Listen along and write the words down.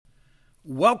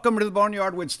Welcome to the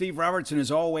Boneyard with Steve Robertson. As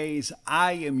always,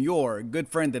 I am your good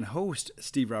friend and host,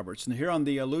 Steve Robertson. Here on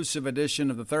the elusive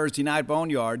edition of the Thursday Night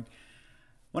Boneyard, I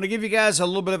want to give you guys a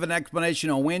little bit of an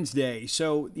explanation on Wednesday.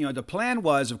 So, the plan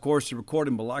was, of course, to record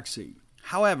in Biloxi.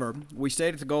 However, we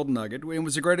stayed at the Golden Nugget. It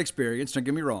was a great experience, don't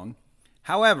get me wrong.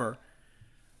 However,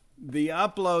 the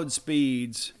upload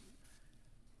speeds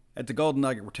at the Golden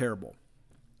Nugget were terrible.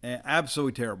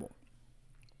 Absolutely terrible.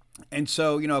 And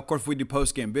so, of course, we do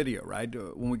post-game video, right?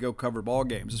 When we go cover ball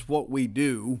games. It's what we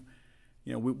do.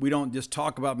 We don't just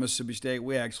talk about Mississippi State.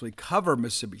 We actually cover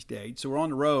Mississippi State. So we're on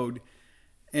the road.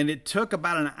 And it took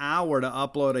about an hour to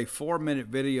upload a 4-minute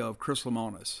video of Chris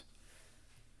Lemonis.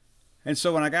 And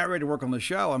so when I got ready to work on the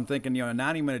show, I'm thinking, a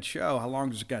 90-minute show, how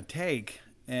long is it going to take?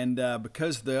 And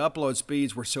because the upload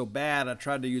speeds were so bad, I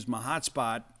tried to use my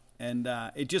hotspot. And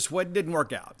it just didn't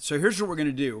work out. So here's what we're going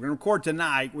to do. We're going to record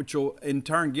tonight, which will in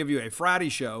turn give you a Friday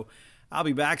show. I'll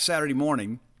be back Saturday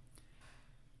morning,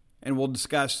 and we'll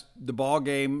discuss the ball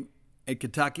game at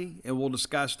Kentucky, and we'll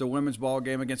discuss the women's ball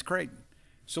game against Creighton.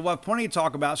 So we'll have plenty to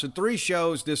talk about. So 3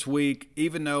 shows this week,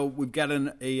 even though we've got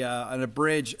an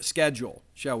abridged schedule,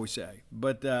 shall we say.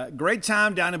 But great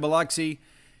time down in Biloxi.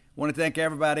 Want to thank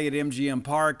everybody at MGM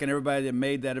Park and everybody that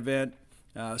made that event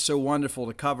so wonderful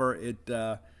to cover.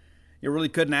 You really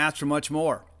couldn't ask for much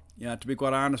more, to be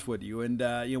quite honest with you. And,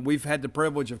 we've had the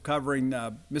privilege of covering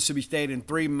Mississippi State in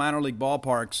 3 minor league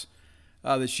ballparks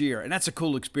this year. And that's a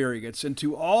cool experience. And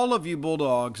to all of you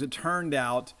Bulldogs that turned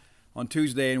out on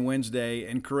Tuesday and Wednesday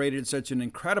and created such an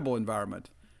incredible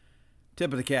environment,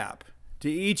 tip of the cap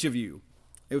to each of you.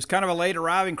 It was kind of a late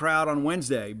arriving crowd on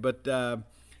Wednesday, but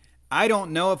I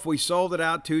don't know if we sold it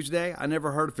out Tuesday. I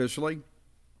never heard officially,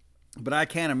 but I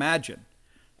can't imagine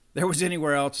there was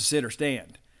anywhere else to sit or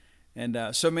stand.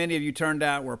 And so many of you turned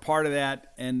out, were a part of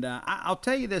that. And I'll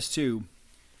tell you this too.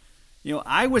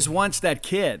 I was once that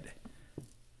kid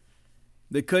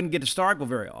that couldn't get to Starkville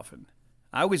very often.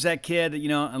 I was that kid that,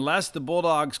 unless the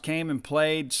Bulldogs came and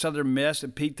played Southern Miss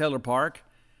at Pete Taylor Park,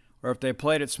 or if they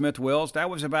played at Smith Wills, that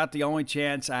was about the only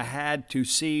chance I had to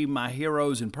see my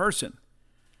heroes in person.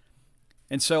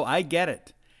 And so I get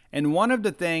it. And one of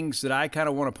the things that I kind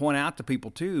of want to point out to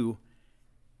people too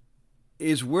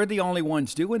is we're the only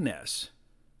ones doing this.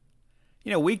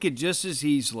 We could just as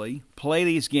easily play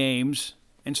these games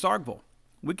in Starkville.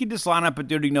 We could just line up at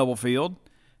Duty Noble Field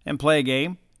and play a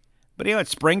game. But,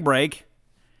 it's spring break.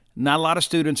 Not a lot of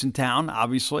students in town,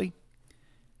 obviously.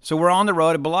 So we're on the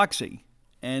road at Biloxi.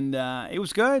 And it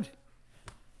was good.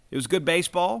 It was good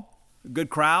baseball,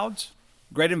 good crowds,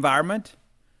 great environment.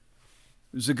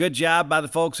 It was a good job by the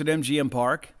folks at MGM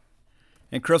Park.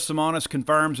 And Chris Lemonis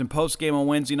confirms in postgame on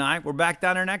Wednesday night, we're back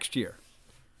down there next year.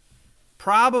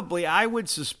 Probably, I would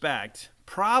suspect,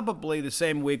 the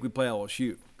same week we play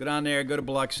LSU. Go down there, go to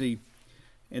Biloxi,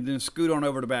 and then scoot on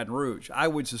over to Baton Rouge. I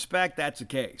would suspect that's the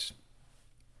case.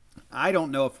 I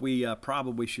don't know if we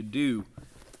probably should do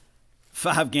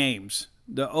 5 games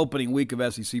the opening week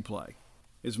of SEC play.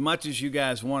 As much as you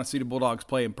guys want to see the Bulldogs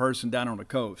play in person down on the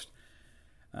coast.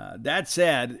 That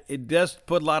said, it does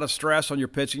put a lot of stress on your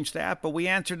pitching staff, but we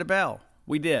answered the bell.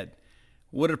 We did.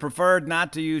 Would have preferred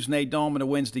not to use Nate Dome in a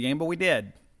Wednesday game, but we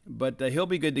did. But he'll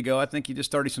be good to go. I think he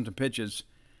just 30-something pitches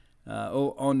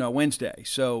on Wednesday.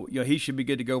 So, he should be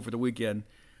good to go for the weekend.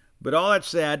 But all that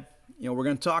said, we're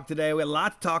going to talk today. We had a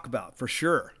lot to talk about, for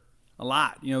sure. A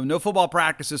lot. No football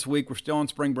practice this week. We're still on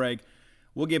spring break.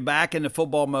 We'll get back into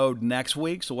football mode next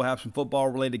week, so we'll have some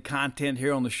football-related content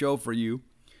here on the show for you.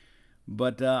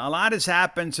 But a lot has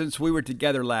happened since we were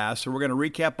together last, so we're going to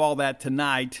recap all that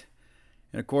tonight.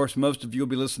 And, of course, most of you will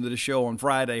be listening to the show on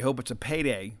Friday. Hope it's a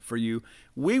payday for you.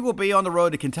 We will be on the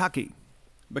road to Kentucky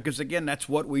because, again, that's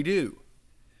what we do.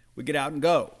 We get out and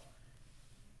go.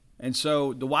 And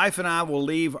so the wife and I will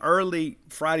leave early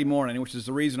Friday morning, which is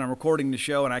the reason I'm recording the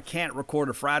show, and I can't record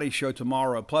a Friday show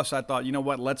tomorrow. Plus, I thought,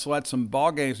 let's let some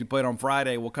ball games we played on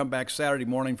Friday. We'll come back Saturday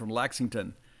morning from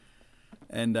Lexington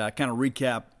and kind of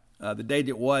recap the day that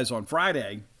it was on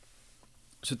Friday.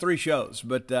 So 3 shows,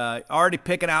 but already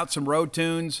picking out some road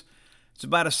tunes. It's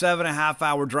about a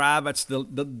 7.5-hour drive. That's the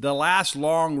last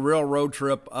long real road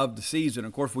trip of the season.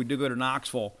 Of course, we do go to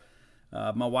Knoxville.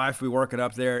 My wife will be working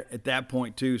up there at that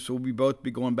point too, so we'll both be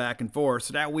going back and forth.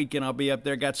 So that weekend I'll be up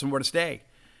there, got somewhere to stay.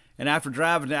 And after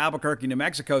driving to Albuquerque, New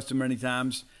Mexico so many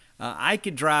times, I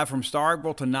could drive from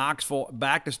Starkville to Knoxville,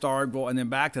 back to Starkville, and then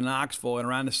back to Knoxville in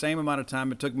around the same amount of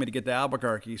time it took me to get to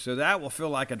Albuquerque. So that will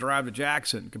feel like a drive to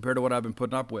Jackson compared to what I've been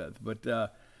putting up with.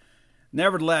 But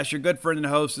nevertheless, your good friend and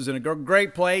host is in a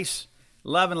great place,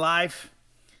 loving life,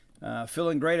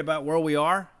 feeling great about where we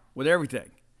are with everything.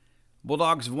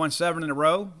 Bulldogs have won 7 in a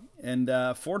row,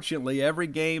 And fortunately, every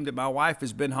game that my wife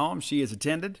has been home, she has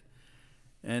attended.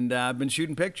 And I've been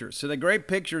shooting pictures. So the great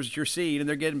pictures that you're seeing, and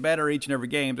they're getting better each and every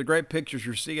game, the great pictures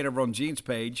you're seeing over on Jean's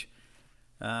page,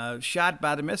 shot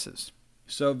by the missus.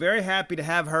 So very happy to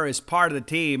have her as part of the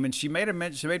team. And she made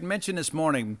mention this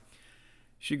morning.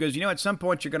 She goes, at some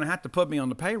point you're going to have to put me on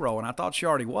the payroll. And I thought she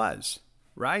already was,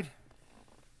 right?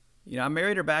 I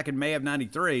married her back in May of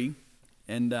 93.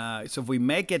 And so if we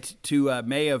make it to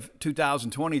May of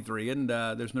 2023, and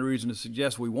there's no reason to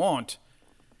suggest we won't,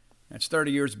 that's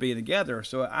 30 years of being together.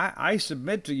 So I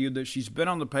submit to you that she's been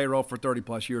on the payroll for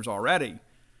 30-plus years already.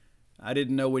 I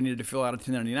didn't know we needed to fill out a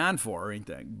 1099 for her or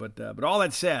anything. But all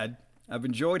that said, I've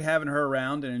enjoyed having her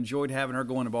around and enjoyed having her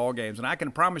going to ball games. And I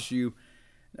can promise you,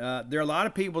 there are a lot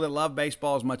of people that love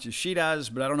baseball as much as she does,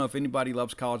 but I don't know if anybody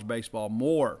loves college baseball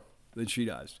more than she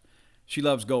does. She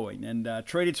loves going. And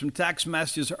traded some text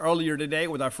messages earlier today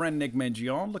with our friend Nick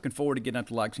Mangione. Looking forward to getting out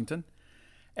to Lexington.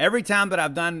 Every time that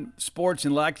I've done sports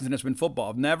in Lexington, it's been football.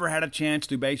 I've never had a chance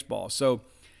to do baseball. So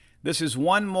this is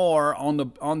one more on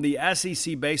the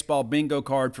SEC baseball bingo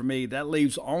card for me. That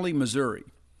leaves only Missouri.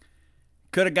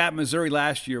 Could have got Missouri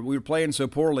last year. We were playing so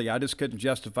poorly, I just couldn't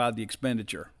justify the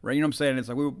expenditure. Right? You know what I'm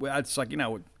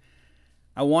saying?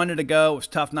 I wanted to go. It was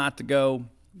tough not to go.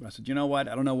 But I said, you know what?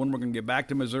 I don't know when we're going to get back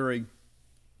to Missouri.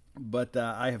 But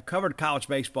I have covered college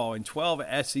baseball in 12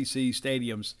 SEC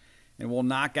stadiums, and we'll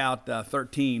knock out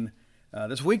 13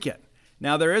 this weekend.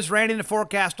 Now, there is rain in the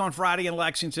forecast on Friday in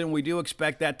Lexington. We do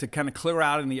expect that to kind of clear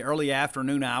out in the early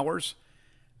afternoon hours.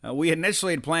 We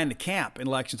initially had planned to camp in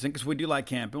Lexington because we do like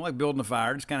camping. We like building a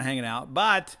fire, just kind of hanging out.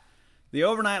 But the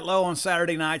overnight low on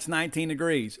Saturday night's 19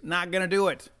 degrees. Not going to do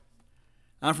it.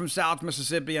 I'm from South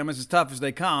Mississippi. I'm as tough as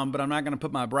they come, but I'm not going to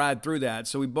put my bride through that.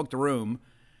 So we booked a room.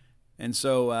 And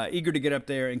so eager to get up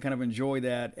there and kind of enjoy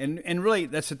that. And really,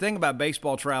 that's the thing about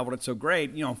baseball travel that's so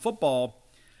great. In football,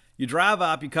 you drive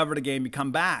up, you cover the game, you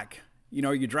come back.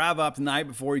 You drive up the night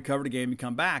before, you cover the game, you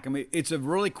come back. I mean, it's a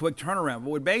really quick turnaround. But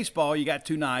with baseball, you got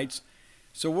 2 nights.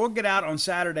 So we'll get out on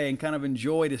Saturday and kind of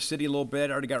enjoy the city a little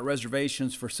bit. I already got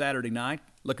reservations for Saturday night.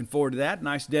 Looking forward to that.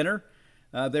 Nice dinner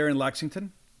there in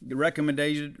Lexington. The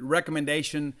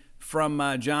recommendation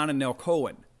from John and Nell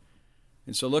Cohen.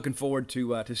 And so looking forward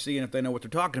to seeing if they know what they're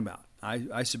talking about.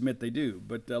 I submit they do.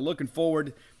 But looking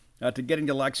forward to getting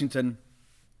to Lexington.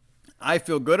 I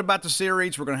feel good about the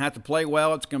series. We're going to have to play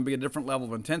well. It's going to be a different level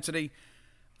of intensity.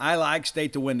 I like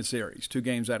State to win the series, 2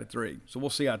 games out of 3. So we'll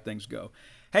see how things go.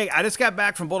 Hey, I just got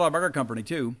back from Bulldog Burger Company,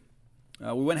 too.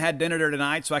 We went and had dinner there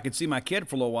tonight so I could see my kid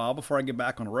for a little while before I get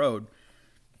back on the road.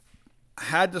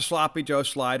 Had the Sloppy Joe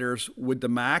sliders with the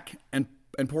mac and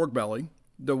pork belly.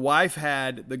 The wife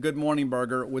had the Good Morning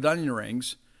Burger with onion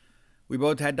rings. We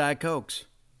both had Diet Cokes.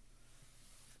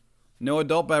 No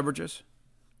adult beverages.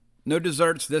 No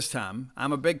desserts this time.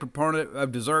 I'm a big proponent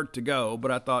of dessert to go,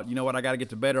 but I thought, you know what, I got to get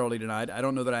to bed early tonight. I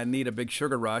don't know that I need a big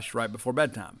sugar rush right before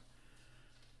bedtime.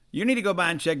 You need to go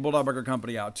by and check Bulldog Burger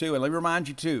Company out, too. And let me remind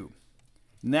you, too,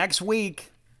 next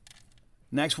week,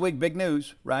 big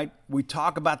news, right? We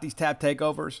talk about these tap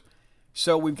takeovers.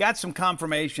 So we've got some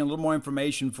confirmation, a little more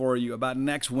information for you about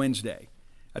next Wednesday.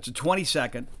 That's the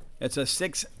 22nd. It's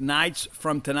 6 nights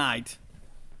from tonight.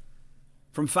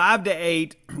 From 5 to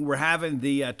 8, we're having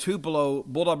the Tupelo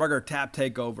Bulldog Burger Tap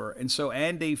Takeover. And so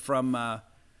Andy from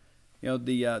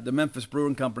the Memphis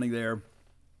Brewing Company there,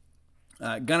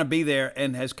 going to be there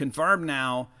and has confirmed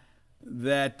now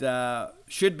that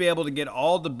should be able to get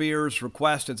all the beers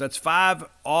requested. That's 5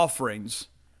 offerings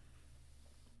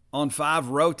on 5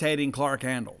 rotating Clark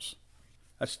handles.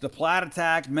 That's the Plat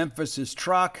Attack, Memphis's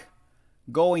Truck,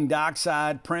 Going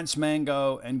Dockside, Prince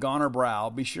Mango, and Goner Brow.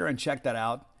 Be sure and check that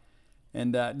out.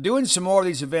 And doing some more of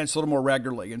these events a little more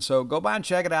regularly. And so go by and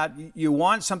check it out. You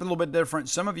want something a little bit different.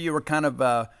 Some of you are kind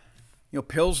of,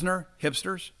 Pilsner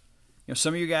hipsters.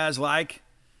 Some of you guys like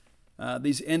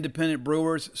these independent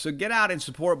brewers. So get out and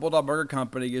support Bulldog Burger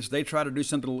Company as they try to do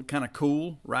something kind of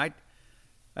cool, right?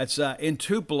 That's in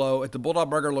Tupelo at the Bulldog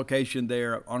Burger location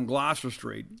there on Gloucester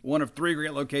Street. One of 3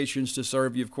 great locations to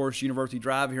serve you. Of course, University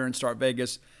Drive here in Start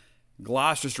Vegas,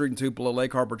 Gloucester Street in Tupelo,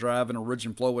 Lake Harbor Drive in the Ridge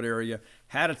and Flowwood area.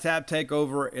 Had a tap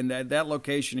takeover in that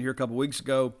location here a couple weeks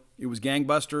ago. It was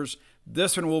gangbusters.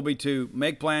 This one will be too.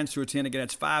 Make plans to attend. Again,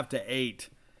 it's 5 to 8.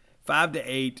 5 to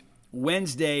 8,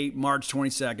 Wednesday, March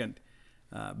 22nd.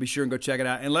 Be sure and go check it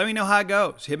out. And let me know how it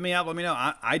goes. Hit me up. Let me know.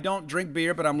 I don't drink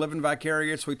beer, but I'm living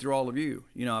vicariously through all of you.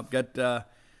 I've got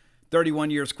 31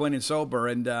 years clean and sober,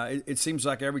 and it seems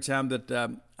like every time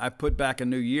that I put back a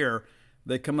new year,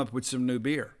 they come up with some new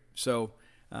beer. So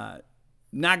not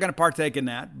going to partake in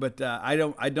that, but I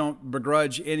don't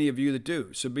begrudge any of you that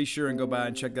do. So be sure and go by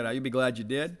and check that out. You'll be glad you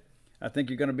did. I think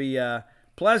you're going to be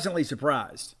pleasantly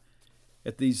surprised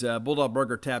at these Bulldog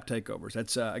Burger Tap takeovers.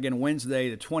 That's, again, Wednesday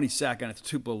the 22nd at the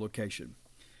Tupelo location.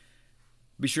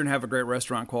 Be sure to have a great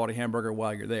restaurant-quality hamburger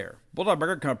while you're there. Bulldog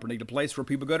Burger Company, the place where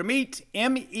people go to meet.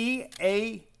 MEAT.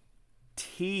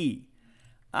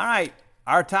 All right,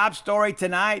 our top story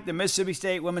tonight, the Mississippi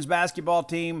State women's basketball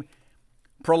team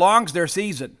prolongs their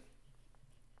season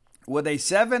with a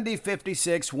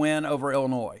 70-56 win over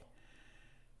Illinois.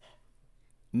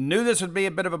 Knew this would be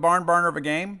a bit of a barn burner of a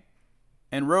game,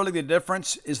 and really the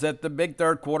difference is that the big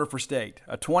third quarter for State,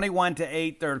 a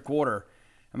 21-8 third quarter.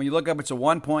 I mean, you look up, it's a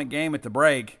one-point game at the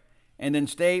break, and then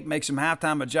State makes some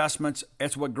halftime adjustments.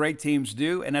 That's what great teams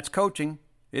do, and that's coaching.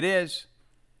 It is.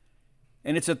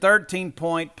 And it's a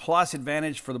 13-point plus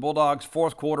advantage for the Bulldogs.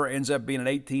 Fourth quarter ends up being an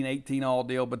 18-18 all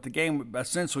deal, but the game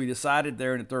essentially decided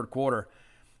there in the third quarter.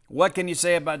 What can you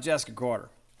say about Jessica Carter?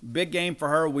 Big game for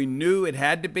her. We knew it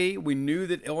had to be. We knew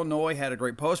that Illinois had a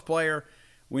great post player.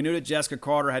 We knew that Jessica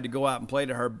Carter had to go out and play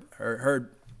to her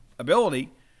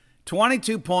ability.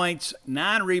 22 points,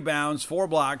 9 rebounds, 4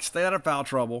 blocks, stayed out of foul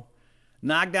trouble,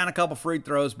 knocked down a couple free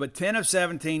throws, but 10 of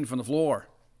 17 from the floor.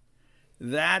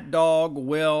 That dog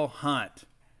will hunt.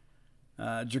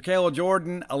 Jacayla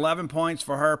Jordan, 11 points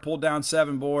for her, pulled down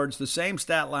 7 boards. The same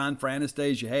stat line for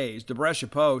Anastasia Hayes. Debrecia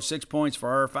Poe, 6 points for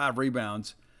her, 5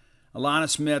 rebounds. Alana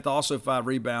Smith, also 5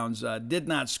 rebounds. Did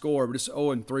not score, but just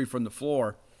 0-3 from the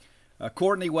floor.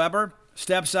 Courtney Weber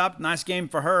steps up. Nice game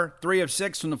for her. 3 of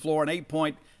 6 from the floor, an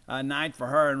 8-point night for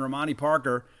her. And Ramani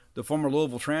Parker, the former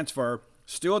Louisville transfer,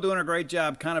 still doing a great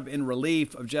job kind of in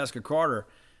relief of Jessica Carter.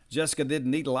 Jessica didn't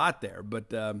need a lot there,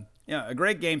 but a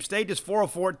great game. State just 4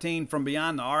 of 14 from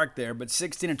beyond the arc there, but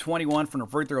 16 of 21 from the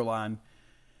free throw line.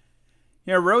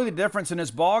 Really the difference in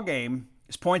this ball game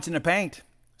is points in the paint.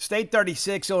 State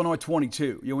 36, Illinois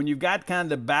 22. When you've got kind of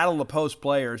the battle of post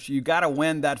players, you got to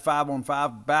win that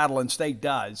 5-on-5 battle, and State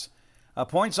does.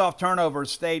 Points off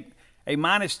turnovers, State a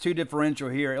 -2 differential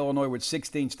here. Illinois with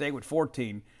 16, State with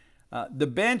 14. The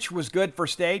bench was good for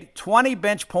State, 20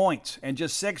 bench points and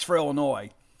just 6 for Illinois.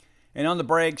 And on the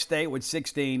break, State with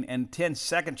 16 and 10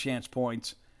 second chance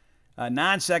points,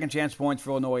 9 second chance points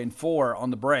for Illinois and 4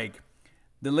 on the break.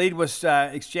 The lead was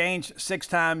exchanged 6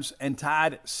 times and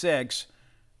tied 6.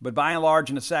 But by and large,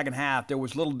 in the second half, there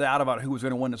was little doubt about who was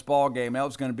going to win this ball game. That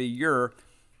was going to be your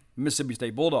Mississippi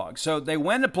State Bulldogs. So they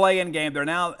win the play-in game. They're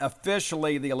now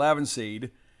officially the 11 seed,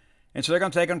 and so they're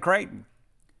going to take on Creighton.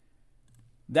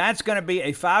 That's going to be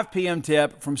a 5 p.m.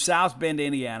 tip from South Bend,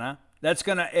 Indiana. That's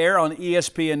going to air on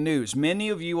ESPN News. Many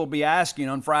of you will be asking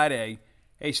on Friday,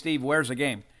 hey, Steve, where's the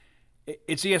game?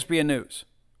 It's ESPN News.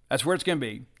 That's where it's going to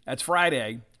be. That's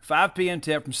Friday, 5 p.m.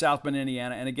 tip from South Bend,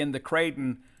 Indiana. And again, the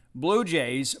Creighton Blue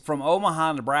Jays from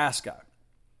Omaha, Nebraska,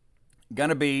 going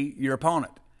to be your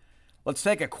opponent. Let's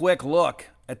take a quick look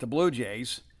at the Blue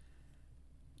Jays.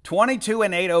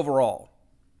 22-8 overall.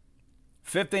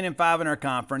 15-5 in their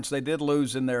conference. They did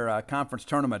lose in their conference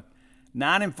tournament.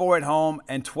 9-4 at home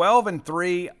and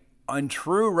 12-3 on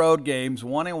true road games,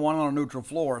 1-1 on a neutral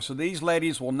floor. So these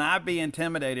ladies will not be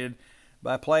intimidated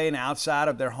by playing outside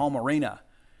of their home arena.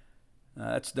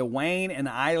 That's Dwayne and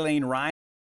Eileen Ryan.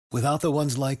 Without the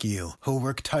ones like you, who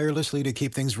work tirelessly to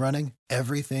keep things running,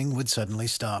 everything would suddenly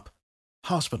stop.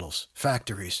 Hospitals,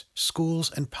 factories,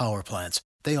 schools, and power plants,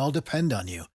 they all depend on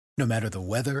you. No matter the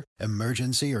weather,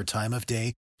 emergency, or time of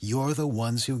day, you're the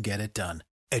ones who get it done.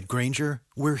 At Grainger,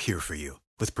 we're here for you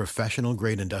with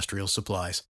professional-grade industrial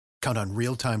supplies. Count on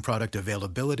real-time product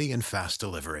availability and fast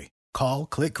delivery. Call,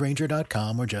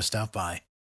 clickgrainger.com, or just stop by.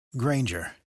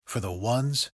 Grainger, for the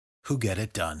ones who get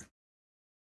it done.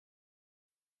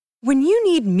 When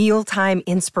you need mealtime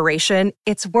inspiration,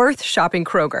 it's worth shopping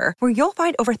Kroger, where you'll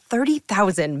find over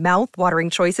 30,000 mouth-watering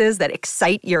choices that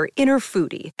excite your inner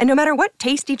foodie. And no matter what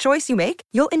tasty choice you make,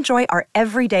 you'll enjoy our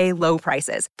everyday low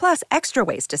prices, plus extra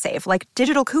ways to save, like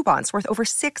digital coupons worth over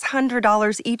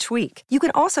 $600 each week. You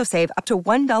can also save up to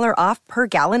 $1 off per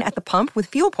gallon at the pump with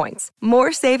fuel points.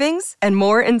 More savings and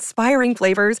more inspiring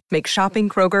flavors make shopping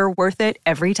Kroger worth it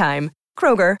every time.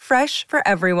 Kroger, fresh for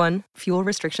everyone. Fuel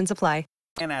restrictions apply.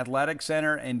 Athletic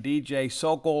Center and DJ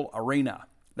Sokol Arena.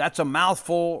 That's a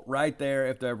mouthful right there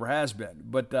if there ever has been.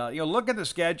 But, look at the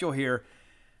schedule here.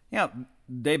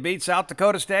 They beat South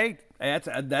Dakota State. That's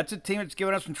a team that's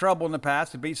given us some trouble in the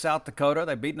past. They beat South Dakota.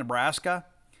 They beat Nebraska.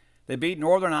 They beat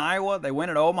Northern Iowa. They win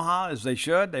at Omaha, as they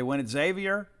should. They win at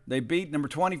Xavier. They beat number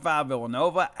 25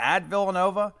 Villanova at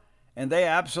Villanova, and they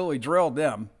absolutely drilled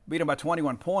them, beat them by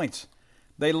 21 points.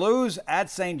 They lose at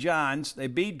St. John's. They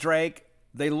beat Drake.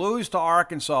 They lose to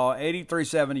Arkansas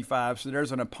 83-75, so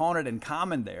there's an opponent in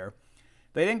common there.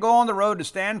 They didn't go on the road to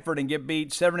Stanford and get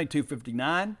beat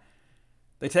 72-59.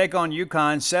 They take on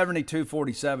UConn,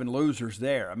 72-47, losers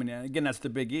there. I mean, again, that's the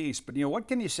Big East. But, what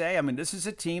can you say? I mean, this is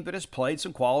a team that has played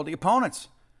some quality opponents.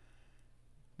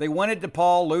 They win at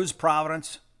DePaul, lose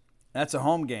Providence. That's a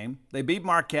home game. They beat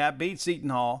Marquette, beat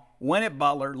Seton Hall, win at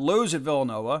Butler, lose at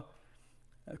Villanova.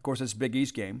 Of course, that's a Big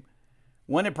East game.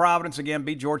 Win at Providence again,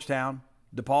 beat Georgetown.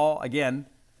 DePaul, again,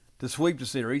 to sweep the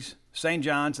series. St.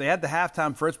 John's, they had the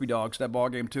halftime Frisbee Dogs, that ball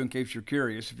game, too, in case you're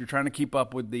curious. If you're trying to keep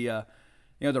up with the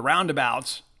the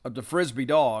roundabouts of the Frisbee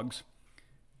Dogs,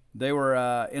 they were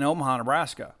in Omaha,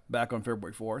 Nebraska, back on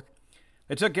February 4th.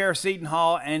 They took care of Seton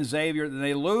Hall and Xavier. Then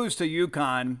they lose to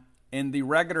UConn in the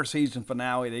regular season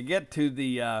finale. They get to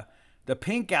the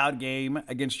pink out game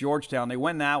against Georgetown. They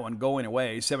win that one going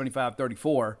away,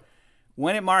 75-34.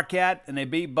 Win at Marquette, and they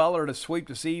beat Butler to sweep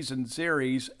the season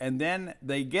series. And then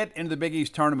they get into the Big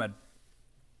East tournament.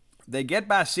 They get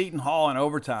by Seton Hall in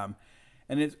overtime,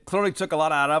 and it clearly took a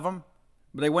lot out of them.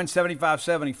 But they win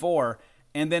 75-74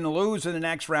 and then lose in the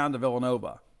next round to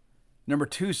Villanova. Number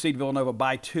 2 seed Villanova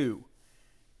by 2.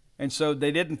 And so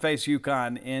they didn't face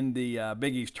UConn in the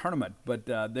Big East tournament, but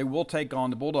they will take on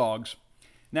the Bulldogs.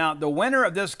 Now, the winner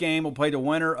of this game will play the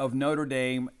winner of Notre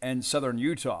Dame and Southern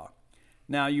Utah.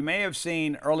 Now, you may have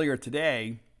seen earlier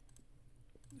today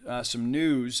some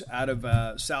news out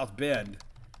of South Bend.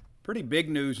 Pretty big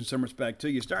news in some respect, too.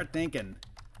 You start thinking,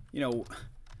 you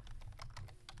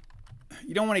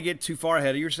don't want to get too far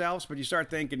ahead of yourselves, but you start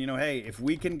thinking, hey, if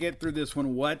we can get through this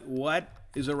one, what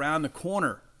is around the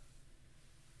corner?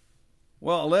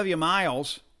 Well, Olivia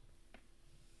Miles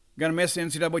going to miss the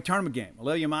NCAA tournament game.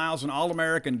 Olivia Miles, an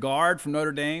All-American guard from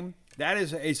Notre Dame. That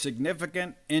is a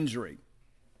significant injury.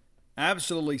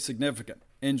 Absolutely significant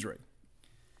injury.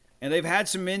 And they've had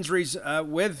some injuries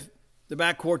with the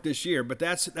backcourt this year, but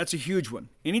that's a huge one.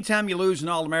 Anytime you lose an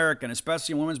All-American,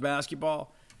 especially in women's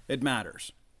basketball, it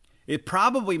matters. It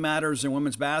probably matters in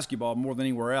women's basketball more than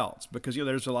anywhere else because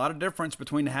there's a lot of difference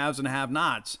between the haves and the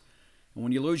have-nots. And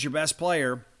when you lose your best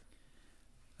player,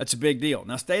 that's a big deal.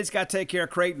 Now, State's got to take care of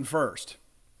Creighton first.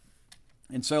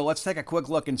 And so let's take a quick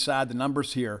look inside the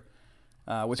numbers here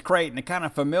with Creighton to kind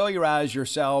of familiarize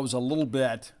yourselves a little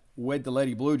bit with the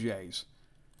Lady Blue Jays.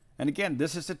 And again,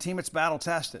 this is a team that's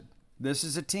battle-tested. This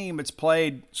is a team that's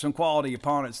played some quality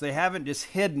opponents. They haven't just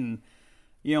hidden,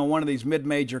 one of these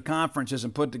mid-major conferences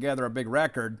and put together a big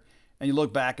record, and you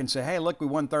look back and say, hey, look, we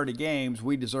won 30 games.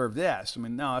 We deserve this. I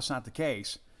mean, no, that's not the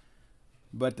case.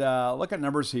 But look at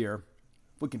numbers here.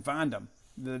 We can find them.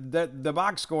 The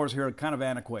box scores here are kind of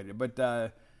antiquated,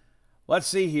 but let's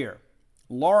see here.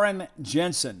 Lauren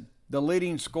Jensen, the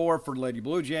leading scorer for the Lady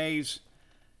Blue Jays,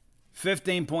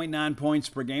 15.9 points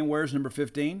per game. Where's number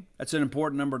 15? That's an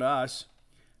important number to us.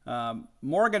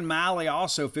 Morgan Malley,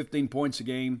 also 15 points a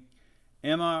game.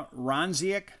 Emma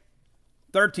Ronziek,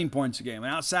 13 points a game.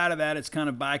 And outside of that, it's kind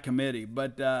of by committee.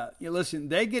 But listen,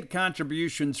 they get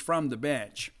contributions from the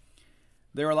bench.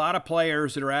 There are a lot of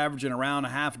players that are averaging around a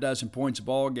half dozen points a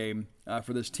ball game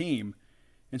for this team.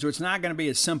 And so it's not going to be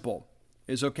as simple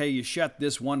as, okay, you shut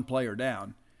this one player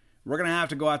down. We're going to have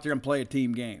to go out there and play a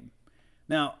team game.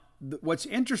 Now, what's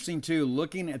interesting, too,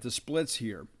 looking at the splits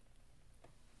here,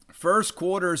 first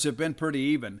quarters have been pretty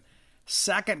even.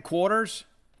 Second quarters,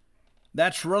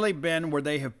 that's really been where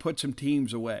they have put some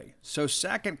teams away. So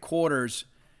second quarters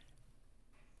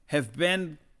have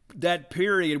been that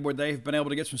period where they've been able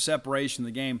to get some separation in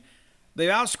the game. They've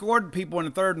outscored people in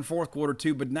the third and fourth quarter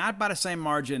too, but not by the same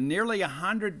margin. More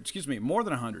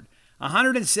than 100.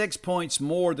 106 points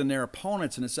more than their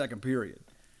opponents in the second period.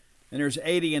 And there's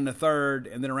 80 in the third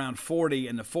and then around 40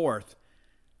 in the fourth.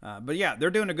 But yeah,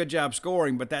 they're doing a good job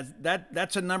scoring, but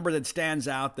that's a number that stands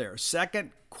out there.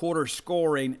 Second quarter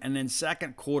scoring and then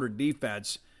second quarter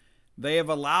defense. They have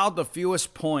allowed the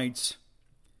fewest points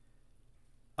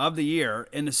of the year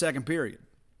in the second period.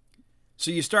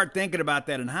 So you start thinking about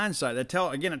that in hindsight. It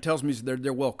tells me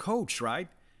they're well coached, right?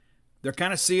 They're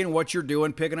kind of seeing what you're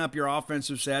doing, picking up your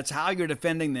offensive sets, how you're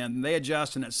defending them. And they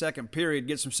adjust in that second period,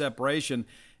 get some separation,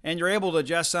 and you're able to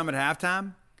adjust some at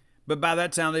halftime. But by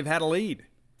that time, they've had a lead.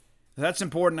 That's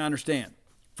important to understand,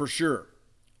 for sure.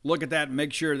 Look at that and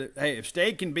make sure that, hey, if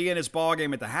State can be in this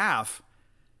ballgame at the half,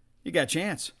 you got a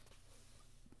chance.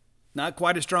 Not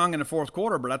quite as strong in the fourth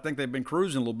quarter, but I think they've been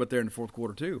cruising a little bit there in the fourth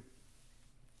quarter too.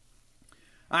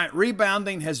 All right,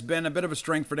 rebounding has been a bit of a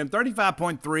strength for them.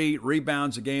 35.3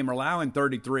 rebounds a game, allowing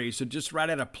 33, so just right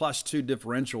at a +2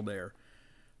 differential there.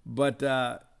 But,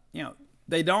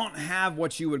 they don't have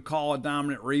what you would call a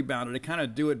dominant rebounder. They kind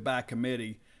of do it by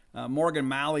committee. Morgan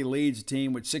Malley leads the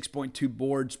team with 6.2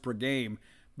 boards per game,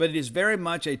 but it is very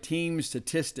much a team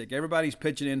statistic. Everybody's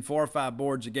pitching in 4 or 5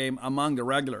 boards a game among the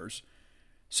regulars.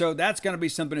 So that's going to be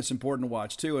something that's important to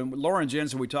watch too. And with Lauren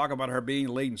Jensen, we talk about her being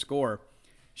the leading scorer.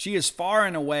 She is far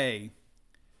and away,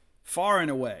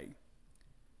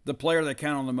 the player that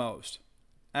count on the most,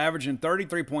 averaging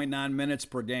 33.9 minutes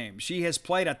per game. She has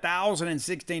played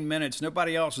 1,016 minutes.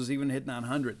 Nobody else has even hit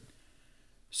 900.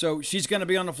 So she's going to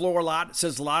be on the floor a lot. It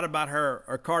says a lot about her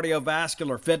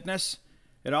cardiovascular fitness.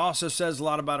 It also says a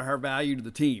lot about her value to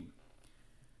the team.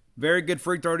 Very good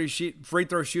free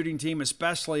throw shooting team,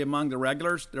 especially among the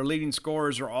regulars. Their leading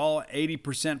scorers are all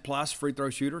 80% plus free throw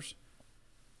shooters.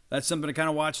 That's something to kind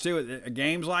of watch too.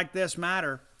 Games like this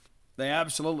matter. They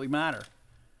absolutely matter.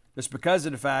 It's because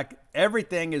of the fact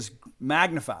everything is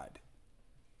magnified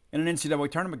in an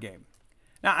NCAA tournament game.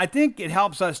 Now, I think it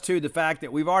helps us too, the fact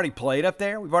that we've already played up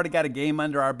there. We've already got a game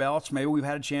under our belts. Maybe we've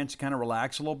had a chance to kind of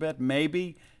relax a little bit.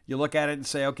 Maybe you look at it and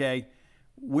say, okay,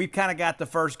 we've kind of got the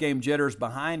first game jitters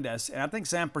behind us. And I think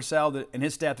Sam Purcell and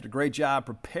his staff did a great job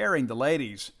preparing the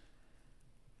ladies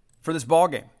for this ball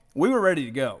game. We were ready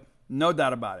to go. No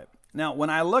doubt about it. Now, when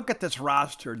I look at this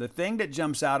roster, the thing that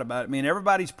jumps out about it, I mean,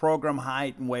 everybody's program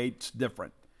height and weight's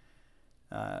different.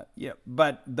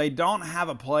 But they don't have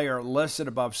a player listed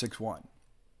above 6'1".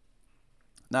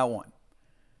 Not one.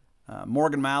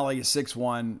 Morgan Malley is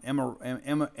 6'1".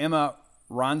 Emma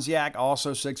Ronziak,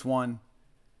 also 6'1".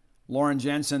 Lauren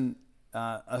Jensen,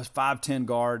 a 5'10"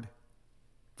 guard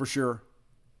for sure.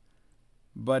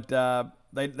 But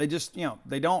they just,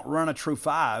 they don't run a true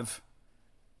 5.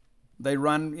 They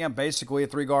run, basically a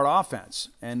 3-guard offense.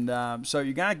 And so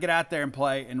you got to get out there and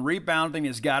play. And rebounding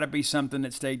has got to be something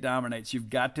that State dominates. You've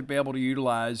got to be able to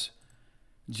utilize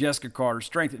Jessica Carter's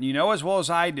strength. And you know as well as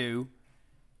I do,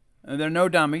 they're no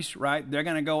dummies, right? They're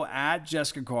going to go at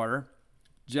Jessica Carter.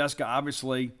 Jessica,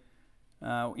 obviously,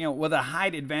 with a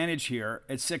height advantage here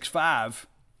at 6'5",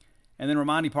 and then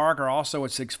Ramani Parker also at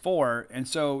 6'4". And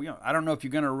so, I don't know if you're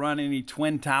going to run any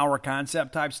twin tower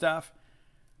concept type stuff,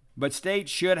 but State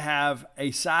should have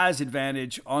a size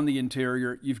advantage on the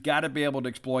interior. You've got to be able to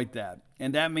exploit that.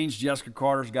 And that means Jessica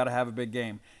Carter's got to have a big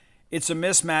game. It's a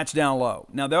mismatch down low.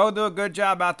 Now, they'll do a good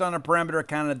job out there on the perimeter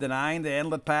kind of denying the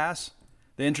inlet pass,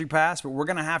 the entry pass, but we're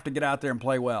going to have to get out there and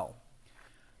play well.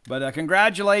 But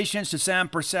congratulations to Sam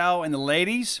Purcell and the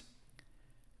ladies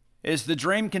as the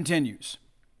dream continues.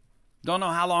 Don't know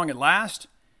how long it lasts,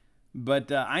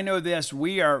 but I know this.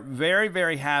 We are very,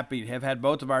 very happy to have had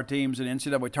both of our teams in the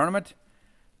NCAA tournament,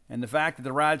 and the fact that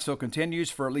the ride still continues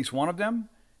for at least one of them.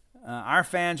 Our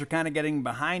fans are kind of getting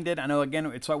behind it. I know, again,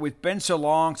 it's like we've been so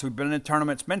long, so we've been in a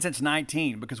tournament. It's been since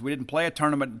 19 because we didn't play a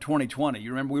tournament in 2020.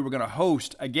 You remember we were going to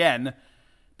host again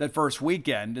that first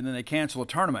weekend, and then they canceled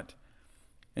the tournament.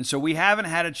 And so we haven't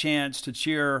had a chance to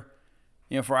cheer,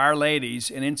 for our ladies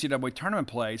in NCAA tournament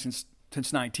play since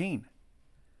 19.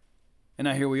 And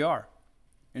now here we are.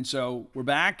 And so we're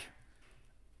back.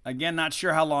 Again, not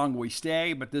sure how long we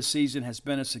stay, but this season has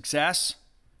been a success.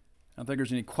 I don't think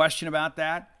there's any question about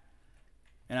that.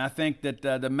 And I think that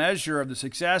the measure of the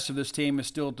success of this team is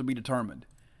still to be determined.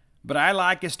 But I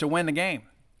like us to win the game.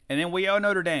 And then we owe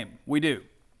Notre Dame. We do.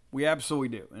 We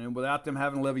absolutely do. And without them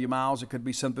having Olivia Miles, it could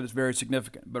be something that's very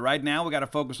significant. But right now, we got to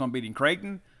focus on beating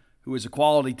Creighton, who is a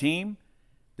quality team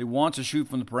that wants to shoot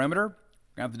from the perimeter.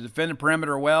 We have to defend the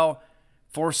perimeter well,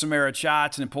 force some errant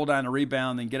shots, and then pull down the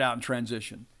rebound and get out in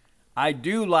transition. I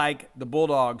do like the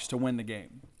Bulldogs to win the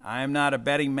game. I am not a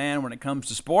betting man when it comes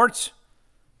to sports,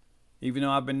 even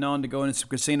though I've been known to go into some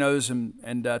casinos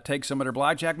and take some of their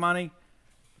blackjack money.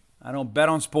 I don't bet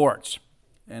on sports.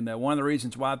 And one of the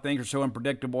reasons why things are so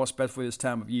unpredictable, especially this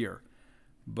time of year.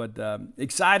 But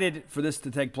excited for this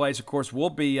to take place. Of course, we'll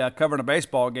be covering a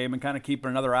baseball game and kind of keeping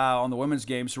another eye on the women's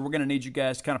game. So we're going to need you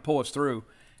guys to kind of pull us through.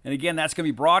 And again, that's going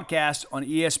to be broadcast on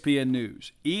ESPN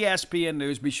News. ESPN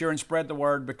News, be sure and spread the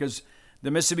word because the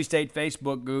Mississippi State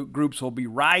Facebook groups will be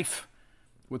rife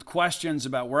with questions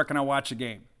about where can I watch a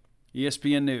game.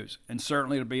 ESPN News. And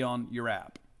certainly it'll be on your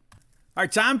app. All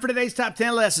right, time for today's Top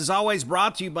 10 list is always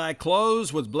brought to you by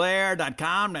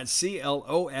closewithblair.com. That's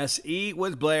C-L-O-S-E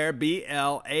with Blair, B-L-A-I-R.com.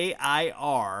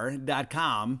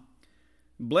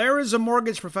 Blair is a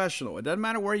mortgage professional. It doesn't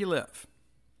matter where you live.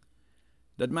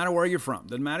 Doesn't matter where you're from.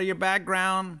 Doesn't matter your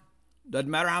background.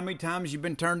 Doesn't matter how many times you've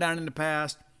been turned down in the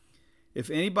past. If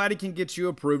anybody can get you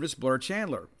approved, it's Blair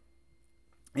Chandler.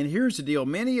 And here's the deal.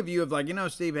 Many of you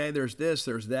have Steve, hey, there's this,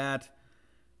 there's that.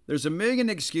 There's a million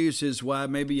excuses why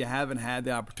maybe you haven't had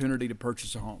the opportunity to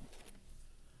purchase a home.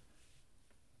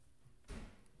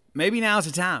 Maybe now's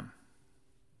the time.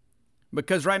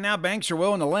 Because right now banks are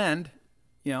willing to lend.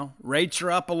 Rates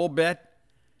are up a little bit.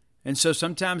 And so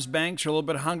sometimes banks are a little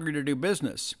bit hungry to do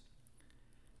business.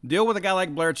 Deal with a guy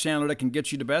like Blair Chandler that can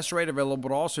get you the best rate available,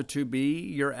 but also to be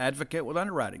your advocate with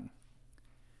underwriting.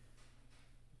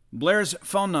 Blair's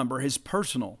phone number, his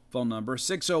personal phone number,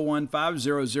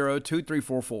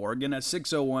 601-500-2344. Again, that's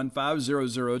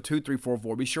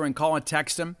 601-500-2344. Be sure and call and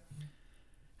text him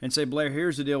and say, Blair,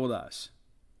 here's the deal with us.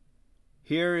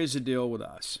 Here is the deal with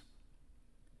us.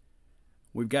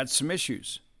 We've got some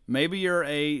issues. Maybe you're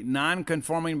a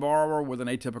non-conforming borrower with an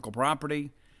atypical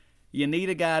property. You need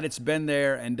a guy that's been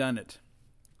there and done it.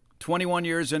 21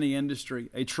 years in the industry,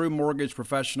 a true mortgage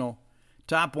professional,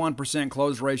 top 1%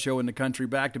 close ratio in the country,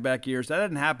 back-to-back years. That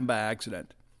didn't happen by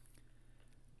accident.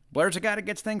 Blair's a guy that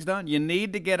gets things done. You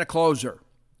need to get a closer.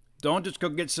 Don't just go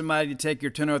get somebody to take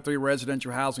your 1003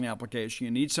 residential housing application.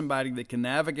 You need somebody that can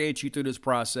navigate you through this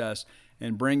process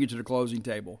and bring you to the closing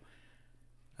table.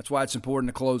 That's why it's important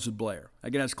to close with Blair.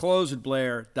 Again, it's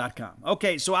closewithblair.com.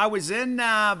 Okay, so I was in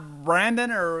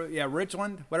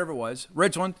Richland, whatever it was.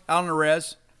 Richland, out on the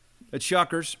res at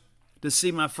Shuckers to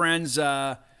see my friends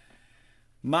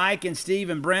Mike and Steve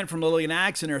and Brent from Lillian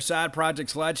Axe and their side project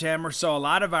Sledgehammer. Saw a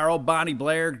lot of our old Bonnie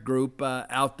Blair group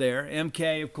out there.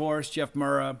 MK, of course, Jeff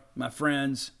Murrah, my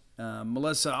friends,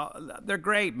 Melissa. They're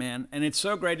great, man. And it's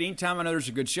so great. Anytime I know there's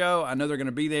a good show, I know they're going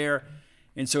to be there.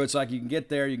 And so it's like you can get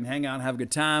there, you can hang out and have a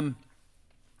good time.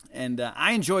 And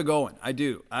I enjoy going. I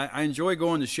do. I enjoy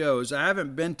going to shows. I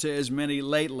haven't been to as many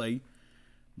lately,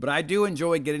 but I do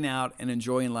enjoy getting out and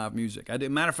enjoying live music.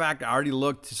 Matter of fact, I already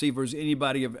looked to see if there's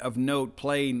anybody of note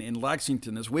playing in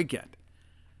Lexington this weekend.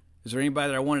 Is there anybody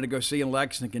that I wanted to go see in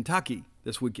Lexington, Kentucky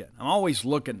this weekend? I'm always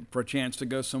looking for a chance to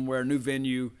go somewhere, new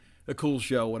venue, a cool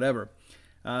show, whatever.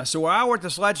 So while I were at the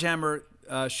Sledgehammer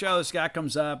show, this guy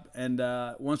comes up and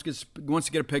wants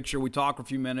to get a picture. We talk for a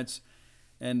few minutes,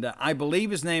 and I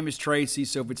believe his name is Tracy,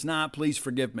 so if it's not, please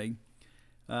forgive me.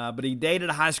 But he dated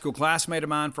a high school classmate of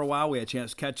mine for a while. We had a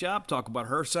chance to catch up, talk about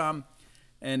her some,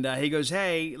 and he goes,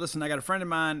 hey, listen, I got a friend of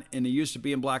mine, and he used to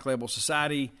be in Black Label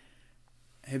Society.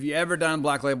 Have you ever done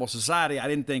Black Label Society? I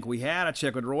didn't think we had. I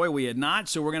checked with Roy. We had not,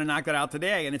 so we're going to knock that out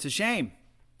today, and it's a shame.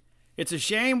 It's a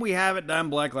shame we haven't done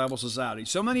Black Label Society.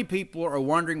 So many people are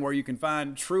wondering where you can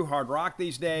find true hard rock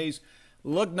these days.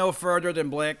 Look no further than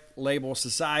Black Label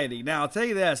Society. Now, I'll tell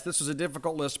you this was a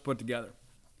difficult list to put together.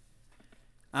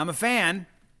 I'm a fan,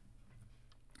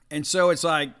 and so it's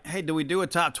like, hey, do we do a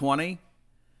top 20?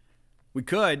 We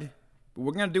could, but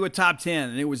we're going to do a top 10,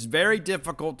 and it was very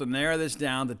difficult to narrow this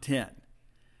down to 10.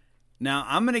 Now,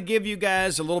 I'm going to give you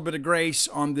guys a little bit of grace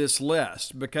on this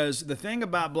list because the thing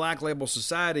about Black Label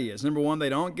Society is, number one, they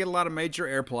don't get a lot of major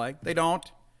airplay. They don't.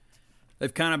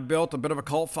 They've kind of built a bit of a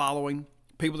cult following.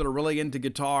 People that are really into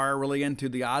guitar, really into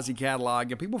the Ozzy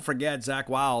catalog. And people forget Zakk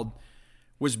Wylde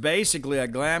was basically a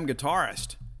glam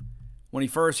guitarist when he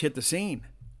first hit the scene.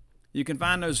 You can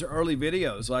find those early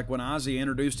videos, like when Ozzy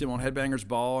introduced him on Headbangers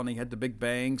Ball and he had the big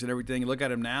bangs and everything. You look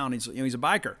at him now and he's a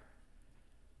biker.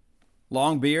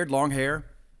 Long beard, long hair.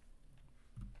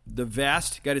 The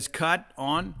vest, got his cut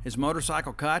on, his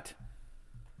motorcycle cut.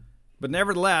 But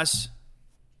nevertheless,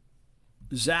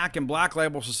 Zakk and Black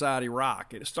Label Society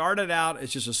rock. It started out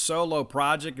as just a solo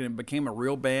project and it became a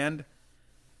real band.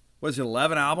 What is it,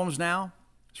 11 albums now?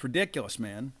 It's ridiculous,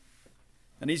 man.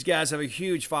 And these guys have a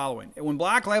huge following. And when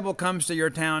Black Label comes to your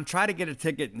town, try to get a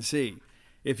ticket and see.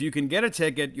 If you can get a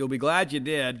ticket, you'll be glad you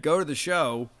did. Go to the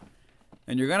show.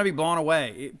 And you're going to be blown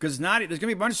away because there's going to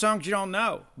be a bunch of songs you don't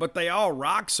know, but they all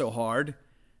rock so hard,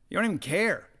 you don't even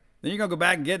care. Then you're going to go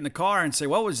back and get in the car and say,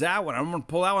 what was that one? I'm going to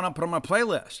pull that one up, put it on my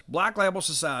playlist. Black Label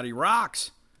Society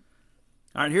rocks.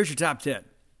 All right, here's your top 10.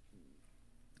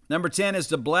 Number 10 is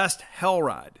The Blessed Hell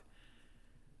Ride.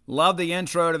 Love the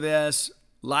intro to this.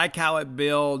 Like how it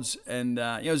builds. And,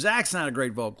 Zack's not a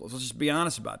great vocalist. Let's just be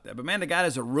honest about that. But, man, the guy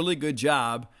does a really good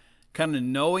job kind of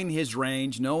knowing his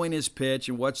range, knowing his pitch,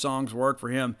 and what songs work for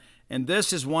him. And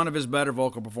this is one of his better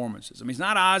vocal performances. I mean, he's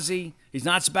not Ozzy. He's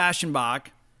not Sebastian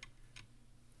Bach.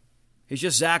 He's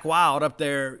just Zakk Wylde up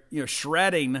there,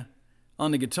 shredding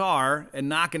on the guitar and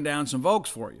knocking down some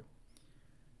vocals for you.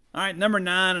 All right, number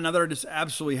 9, another just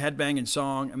absolutely headbanging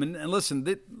song. I mean, and listen,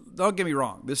 don't get me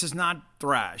wrong. This is not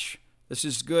thrash. This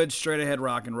is good, straight-ahead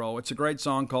rock and roll. It's a great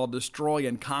song called Destroy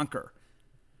and Conquer.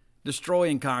 Destroy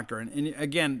and Conquer. And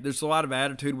again, there's a lot of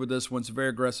attitude with this one. It's a very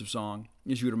aggressive song,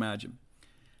 as you would imagine.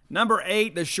 Number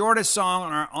 8, the shortest song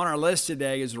on our list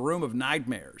today is Room of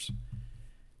Nightmares.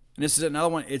 And this is another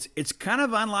one. It's kind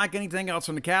of unlike anything else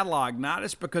on the catalog, not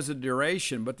just because of the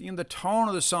duration, but the tone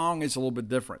of the song is a little bit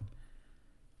different.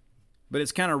 But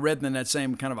it's kind of written in that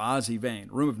same kind of Ozzy vein,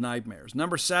 Room of Nightmares.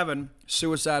 Number 7,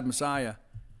 Suicide Messiah.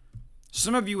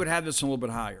 Some of you would have this a little bit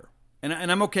higher. And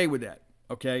I'm okay with that,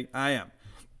 okay? I am.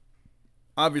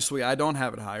 Obviously, I don't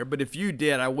have it higher, but if you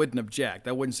did, I wouldn't object.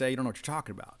 I wouldn't say you don't know what you're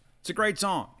talking about. It's a great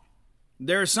song.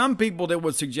 There are some people that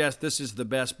would suggest this is the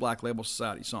best Black Label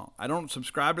Society song. I don't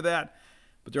subscribe to that,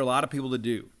 but there are a lot of people that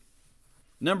do.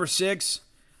 Number 6,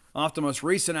 off the most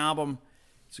recent album,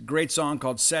 it's a great song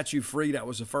called Set You Free. That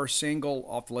was the first single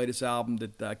off the latest album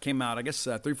that came out, I guess,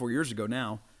 3-4 years ago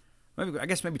now. Maybe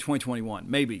 2021,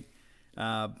 maybe.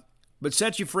 But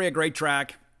Set You Free, a great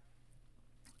track.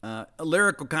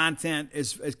 Lyrical content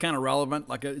is kind of relevant.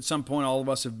 Like at some point, all of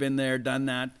us have been there, done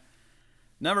that.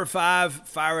 Number 5,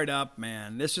 Fire It Up,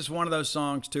 man. This is one of those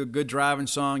songs, too. A good driving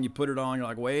song. You put it on, you're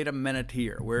like, wait a minute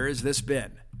here. Where has this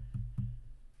been?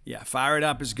 Yeah, Fire It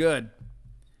Up is good.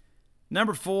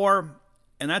 Number 4,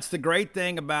 and that's the great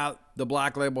thing about the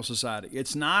Black Label Society.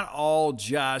 It's not all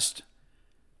just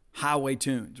highway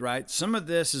tunes, right? Some of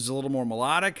this is a little more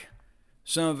melodic.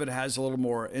 Some of it has a little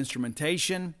more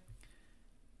instrumentation.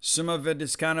 Some of it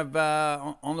is kind of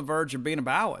on the verge of being a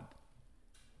ballad.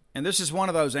 And this is one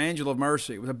of those, Angel of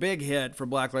Mercy. It was a big hit for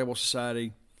Black Label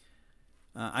Society.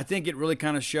 I think it really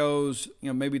kind of shows,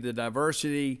 maybe the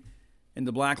diversity in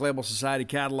the Black Label Society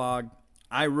catalog.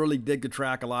 I really dig the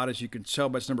track a lot, as you can tell,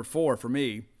 but it's number 4 for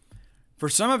me. For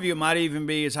some of you, it might even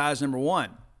be as high as number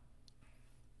 1.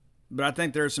 But I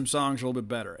think there are some songs a little bit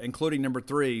better, including number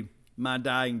 3, My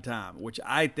Dying Time, which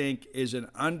I think is an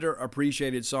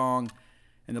underappreciated song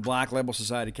in the Black Label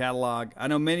Society catalog. I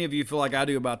know many of you feel like I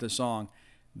do about this song.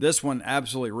 This one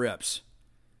absolutely rips.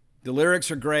 The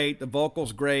lyrics are great. The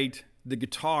vocals great. The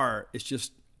guitar is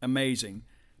just amazing.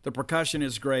 The percussion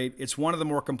is great. It's one of the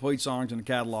more complete songs in the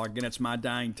catalog, and it's My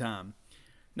Dying Time.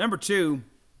 Number 2,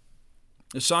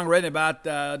 a song written about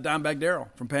Dimebag Darrell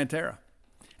from Pantera.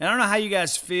 And I don't know how you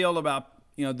guys feel about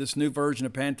this new version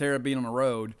of Pantera being on the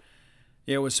road.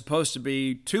 It was supposed to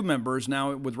be 2 members.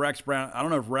 Now with Rex Brown, I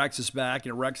don't know if Rex is back.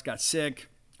 Rex got sick.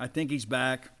 I think he's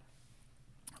back.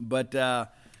 But,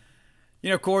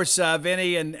 of course,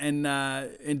 Vinny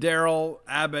and Darrell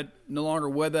Abbott no longer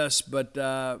with us. But,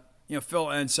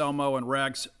 Phil Anselmo and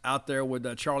Rex out there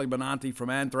with Charlie Benanti from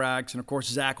Anthrax. And, of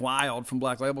course, Zakk Wylde from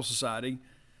Black Label Society.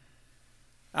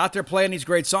 Out there playing these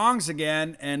great songs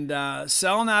again and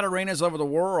selling out arenas over the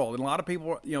world. And a lot of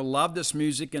people, love this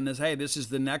music and this is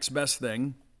the next best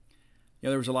thing.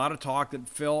 There was a lot of talk that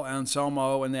Phil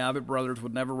Anselmo and the Abbott brothers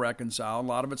would never reconcile. A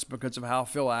lot of it's because of how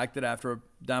Phil acted after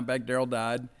Dimebag Darrell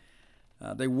died.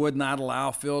 They would not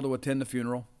allow Phil to attend the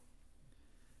funeral.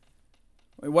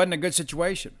 It wasn't a good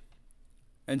situation.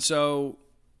 And so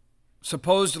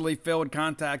supposedly Phil had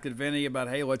contacted Vinny about,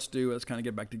 hey, let's kind of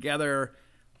get back together.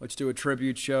 Let's do a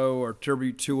tribute show or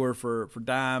tribute tour for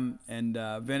Dime. And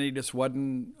Vinny just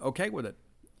wasn't okay with it.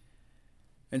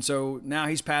 And so now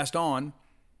he's passed on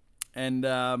and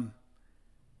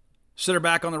set her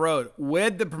back on the road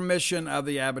with the permission of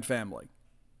the Abbott family.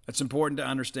 It's important to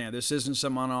understand. This isn't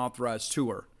some unauthorized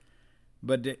tour.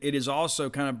 But it is also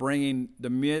kind of bringing the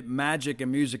magic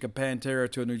and music of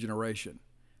Pantera to a new generation.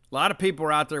 A lot of people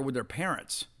are out there with their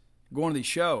parents going to these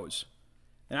shows.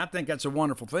 And I think that's a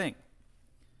wonderful thing.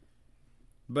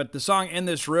 But the song In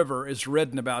This River is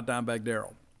written about Dimebag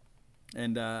Darrell.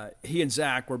 And he and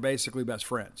Zakk were basically best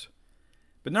friends.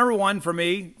 But number 1 for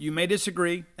me, you may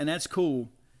disagree, and that's cool.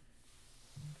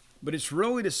 But it's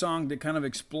really the song that kind of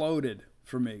exploded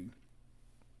for me.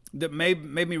 That made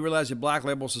me realize that Black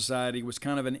Label Society was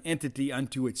kind of an entity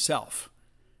unto itself.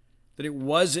 That it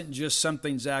wasn't just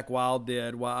something Zakk Wylde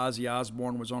did while Ozzy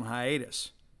Osbourne was on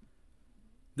hiatus.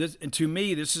 And to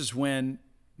me, this is when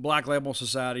Black Label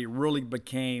Society really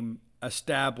became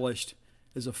established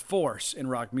as a force in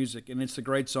rock music. And it's the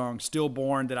great song,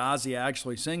 Stillborn, that Ozzy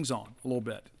actually sings on a little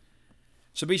bit.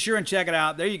 So be sure and check it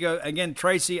out. There you go. Again,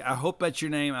 Tracy, I hope that's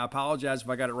your name. I apologize if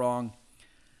I got it wrong.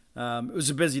 It was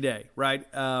a busy day, right?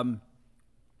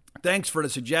 Thanks for the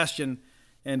suggestion.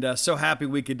 And so happy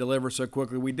we could deliver so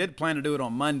quickly. We did plan to do it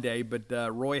on Monday, but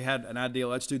Roy had an idea.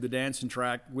 Let's do the dancing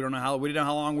track. We didn't know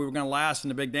how long we were going to last in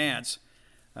the big dance.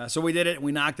 So we did it, and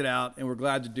we knocked it out, and we're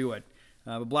glad to do it.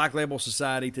 Black Label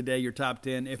Society today, your top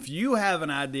 10. If you have an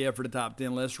idea for the top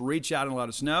 10 list, reach out and let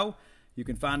us know. You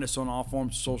can find us on all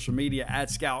forms of social media at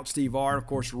Scout Steve R. Of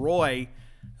course, Roy,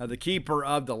 the keeper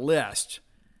of the list,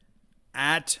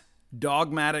 at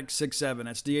Dogmatic67.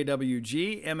 That's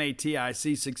DAWGMATIC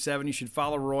 67. You should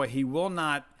follow Roy. He will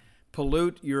not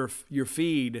pollute your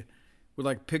feed with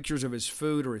like pictures of his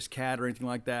food or his cat or anything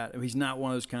like that. He's not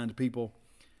one of those kinds of people.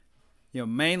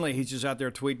 Mainly he's just out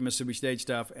there tweeting Mississippi State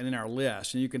stuff and in our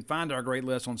list. And you can find our great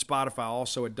list on Spotify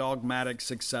also at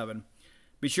Dogmatic67.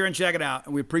 Be sure and check it out.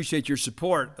 And we appreciate your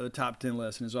support of the top 10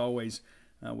 list. And as always,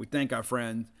 we thank our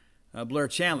friend Blair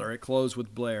Chandler at Close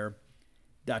with Blair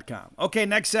Okay,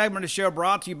 next segment of the show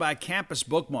brought to you by Campus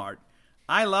Bookmart.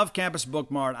 I love Campus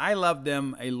Bookmart. I loved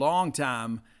them a long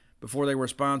time before they were a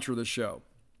sponsor of the show.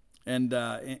 And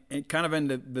kind of in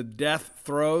the death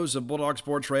throes of Bulldog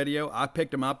Sports Radio, I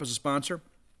picked them up as a sponsor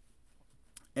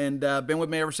and been with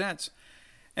me ever since.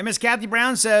 And Miss Kathy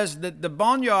Brown says that the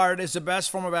Boneyard is the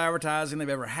best form of advertising they've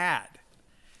ever had.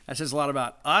 That says a lot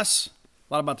about us,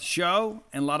 a lot about the show,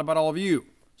 and a lot about all of you.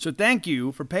 So thank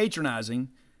you for patronizing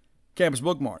Campus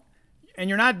Bookmart. And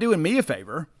you're not doing me a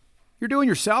favor. You're doing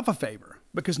yourself a favor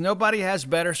because nobody has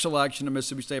better selection of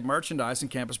Mississippi State merchandise than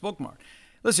Campus Bookmart.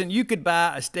 Listen, you could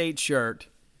buy a state shirt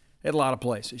at a lot of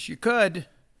places. You could,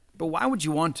 but why would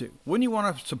you want to? Wouldn't you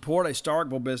want to support a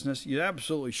Starkville business? You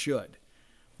absolutely should.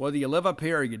 Whether you live up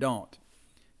here or you don't,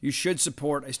 you should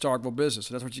support a Starkville business.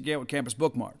 And that's what you get with Campus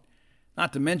Bookmart.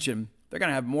 Not to mention, they're going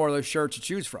to have more of those shirts to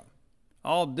choose from.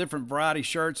 All different variety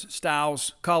shirts,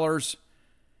 styles, colors.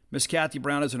 Miss Kathy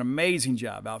Brown does an amazing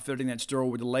job outfitting that store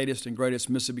with the latest and greatest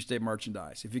Mississippi State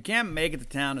merchandise. If you can't make it to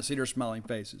town to see their smiling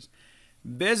faces,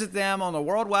 visit them on the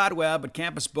World Wide Web at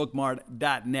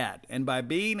campusbookmart.net. And by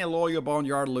being a loyal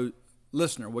Boneyard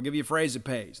listener, we'll give you a phrase that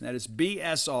pays. And that is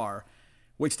BSR,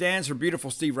 which stands for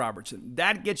Beautiful Steve Robertson.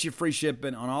 That gets you free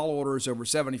shipping on all orders over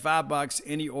 $75.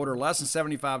 Any order less than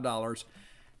 $75,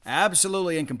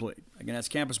 absolutely incomplete. Again, that's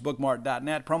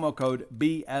campusbookmart.net, promo code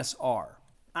BSR.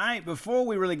 All right, before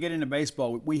we really get into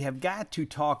baseball, we have got to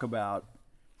talk about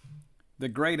the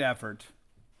great effort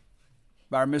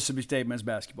by our Mississippi State men's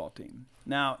basketball team.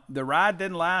 Now, the ride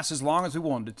didn't last as long as we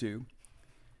wanted it to,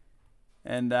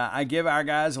 and I give our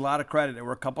guys a lot of credit. There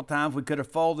were a couple times we could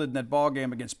have folded in that ball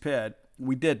game against Pitt.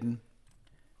 We didn't.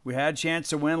 We had a chance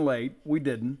to win late. We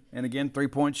didn't. And again,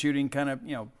 three-point shooting kind of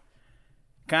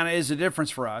is the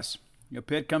difference for us.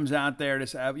 Pitt comes out there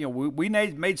to, we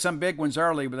made some big ones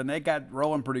early, but then they got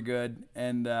rolling pretty good,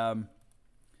 and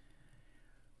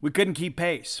we couldn't keep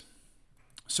pace.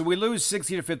 So we lose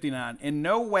 60-59. In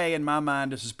no way, in my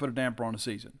mind, does this put a damper on the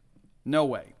season. No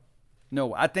way.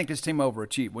 No, I think this team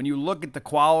overachieved. When you look at the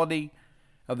quality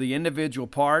of the individual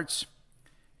parts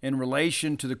in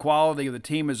relation to the quality of the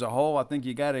team as a whole, I think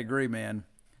you got to agree, man.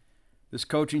 This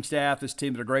coaching staff, this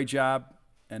team did a great job.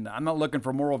 And I'm not looking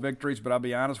for moral victories, but I'll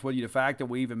be honest with you, the fact that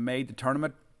we even made the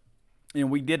tournament,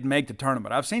 we did make the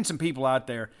tournament. I've seen some people out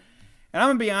there, and I'm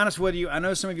going to be honest with you, I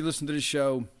know some of you listen to this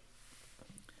show,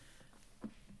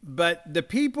 but the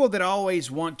people that always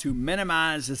want to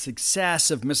minimize the success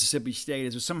of Mississippi State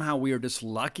is that somehow we are just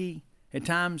lucky at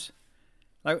times.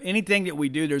 Like anything that we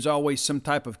do, there's always some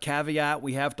type of caveat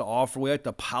we have to offer. We have to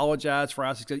apologize for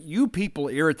our success. You people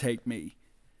irritate me.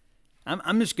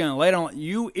 I'm just going to lay it on.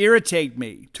 You irritate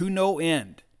me to no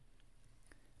end.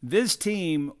 This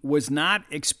team was not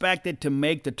expected to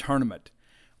make the tournament.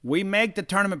 We make the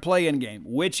tournament play-in game,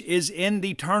 which is in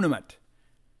the tournament.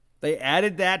 They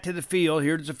added that to the field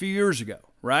here just a few years ago,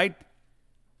 right?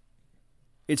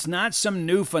 It's not some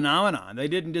new phenomenon. They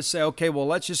didn't just say, okay, well,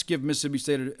 let's just give Mississippi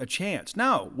State a chance.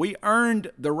 No, we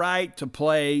earned the right to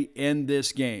play in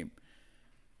this game.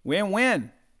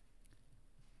 Win-win.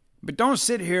 But don't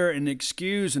sit here and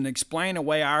excuse and explain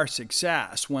away our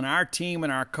success when our team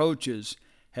and our coaches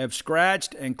have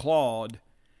scratched and clawed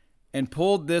and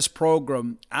pulled this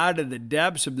program out of the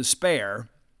depths of despair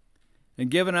and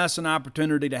given us an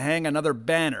opportunity to hang another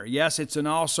banner. Yes, it's an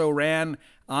also-ran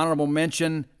honorable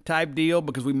mention type deal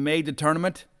because we made the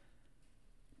tournament.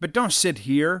 But don't sit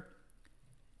here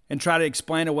and try to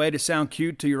explain away to sound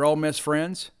cute to your Ole Miss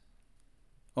friends.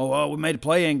 Oh, well, we made a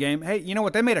play-in game. Hey, you know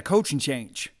what? They made a coaching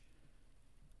change.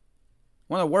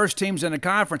 One of the worst teams in the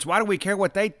conference. Why do we care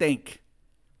what they think?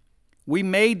 We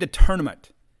made the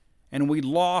tournament, and we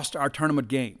lost our tournament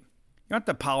game. You don't have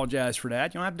to apologize for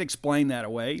that. You don't have to explain that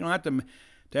away. You don't have to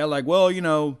tell like, well, it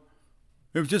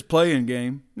was just play-in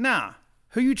game. Nah.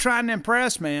 Who you trying to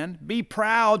impress, man? Be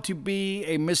proud to be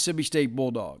a Mississippi State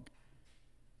Bulldog.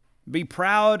 Be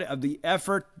proud of the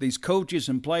effort these coaches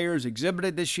and players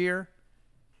exhibited this year,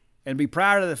 and be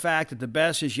proud of the fact that the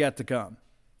best is yet to come.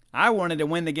 I wanted to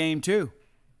win the game too.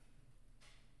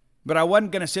 But I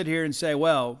wasn't going to sit here and say,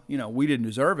 well, we didn't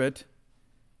deserve it,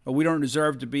 or we don't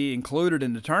deserve to be included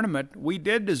in the tournament. We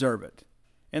did deserve it.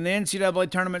 And the NCAA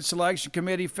Tournament Selection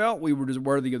Committee felt we were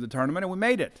worthy of the tournament, and we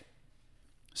made it.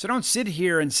 So don't sit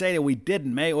here and say that we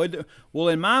didn't make it. Well,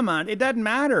 in my mind, it doesn't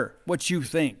matter what you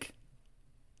think.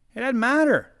 It doesn't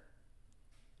matter.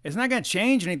 It's not going to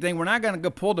change anything. We're not going to go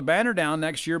pull the banner down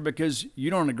next year because you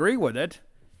don't agree with it.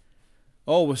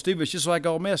 Oh, well, Steve, it's just like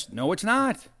Ole Miss. No, it's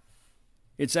not.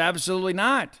 It's absolutely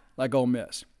not like Ole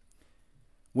Miss.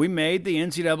 We made the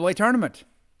NCAA tournament.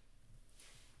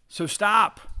 So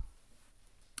stop.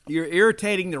 You're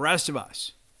irritating the rest of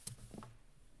us.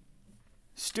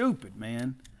 Stupid,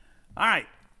 man. All right.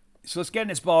 So let's get in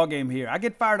this ball game here. I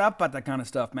get fired up about that kind of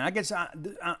stuff, man. I get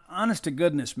honest to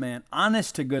goodness, man.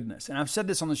 Honest to goodness. And I've said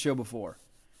this on the show before.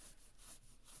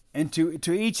 And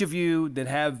to each of you that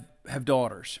have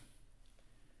daughters,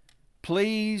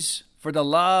 please, for the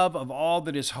love of all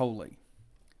that is holy,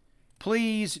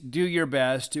 please do your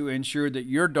best to ensure that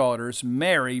your daughters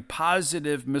marry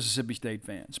positive Mississippi State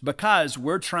fans, because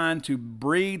we're trying to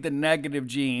breed the negative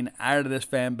gene out of this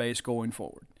fan base going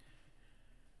forward.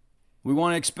 We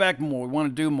want to expect more. We want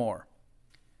to do more.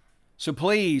 So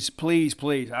please, please,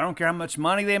 please, I don't care how much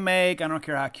money they make. I don't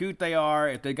care how cute they are.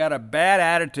 If they got a bad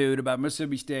attitude about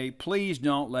Mississippi State, please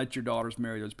don't let your daughters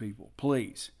marry those people.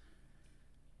 Please.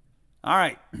 All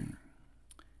right.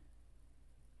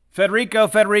 Federico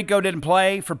didn't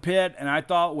play for Pitt, and I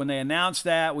thought when they announced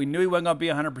that, we knew he wasn't going to be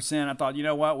 100%. I thought, you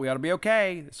know what, we ought to be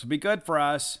okay. This will be good for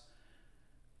us.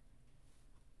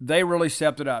 They really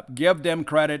stepped it up. Give them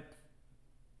credit.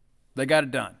 They got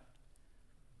it done.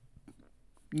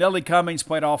 Nelly Cummings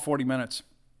played all 40 minutes.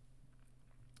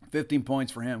 15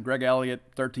 points for him. Greg Elliott,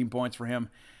 13 points for him.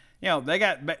 You know, they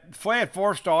had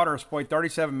 4 starters played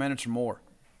 37 minutes or more.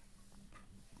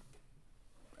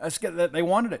 They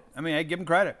wanted it. I mean, hey, give them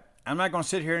credit. I'm not going to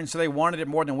sit here and say they wanted it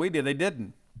more than we did. They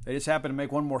didn't. They just happened to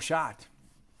make one more shot.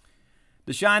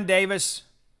 Deshaun Davis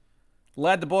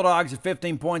led the Bulldogs at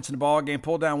 15 points in the ball game,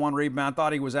 pulled down 1 rebound.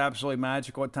 Thought he was absolutely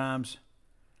magical at times.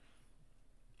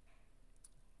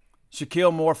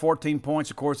 Shaquille Moore, 14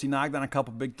 points. Of course, he knocked down a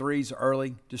couple big threes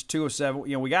early, just 2 of 7.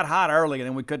 You know, we got hot early, and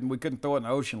then we couldn't throw it in the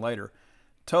ocean later.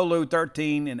 Tolu,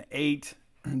 13 and 8.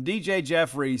 DJ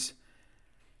Jeffries,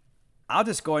 I'll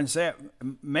just go ahead and say it,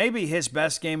 maybe his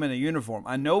best game in a uniform.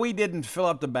 I know he didn't fill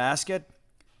up the basket,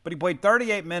 but he played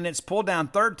 38 minutes, pulled down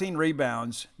 13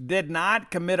 rebounds, did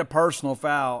not commit a personal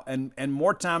foul, and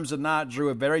more times than not drew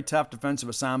a very tough defensive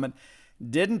assignment,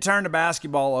 didn't turn the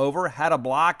basketball over, had a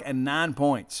block, and 9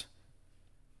 points.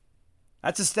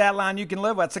 That's a stat line you can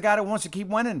live with. That's a guy that wants to keep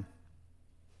winning.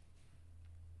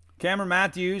 Cameron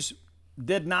Matthews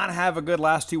did not have a good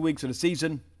last 2 weeks of the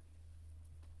season.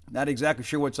 Not exactly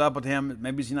sure what's up with him.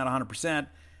 Maybe he's not 100%.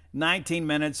 19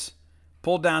 minutes,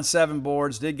 pulled down 7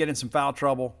 boards, did get in some foul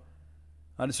trouble.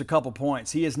 Just a couple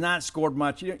points. He has not scored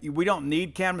much. We don't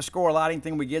need Cam to score a lot.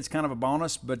 Anything we get is kind of a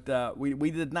bonus, but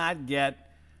we did not get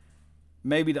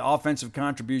maybe the offensive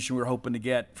contribution we were hoping to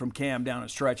get from Cam down the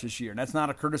stretch this year. And that's not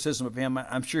a criticism of him.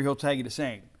 I'm sure he'll tell you the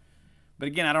same. But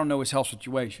again, I don't know his health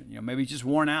situation. Maybe he's just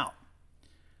worn out.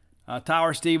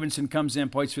 Tyler Stevenson comes in,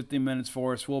 plays 15 minutes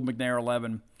for us. Will McNair,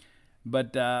 11.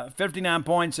 But 59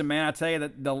 points, and man, I tell you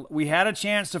that we had a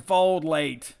chance to fold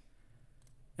late,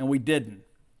 and we didn't.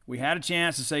 We had a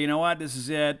chance to say, you know what, this is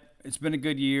it. It's been a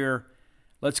good year.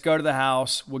 Let's go to the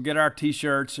house. We'll get our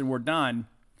T-shirts, and we're done.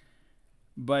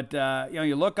 But,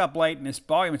 you look up late in this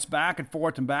volume, it's back and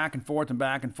forth and back and forth and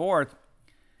back and forth.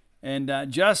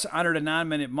 And just under the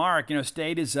 9-minute mark,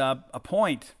 State is up a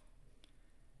point.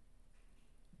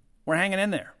 We're hanging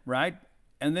in there, right?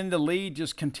 And then the lead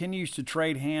just continues to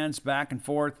trade hands back and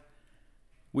forth.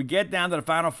 We get down to the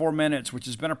final 4 minutes, which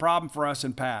has been a problem for us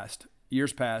in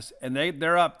years past. And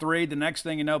they're up 3. The next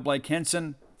thing you know, Blake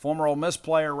Henson, former Ole Miss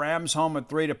player, rams home at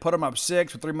 3 to put them up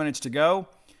 6 with 3 minutes to go.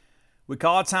 We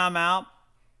call a timeout,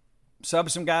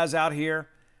 sub some guys out here.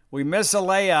 We miss a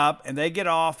layup, and they get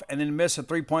off and then miss a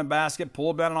 3-point basket,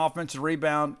 pull down an offensive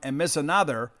rebound, and miss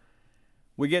another.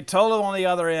 We get Tolu on the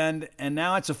other end, and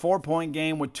now it's a 4-point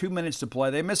game with 2 minutes to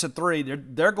play. They miss a 3.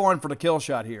 They're going for the kill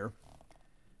shot here.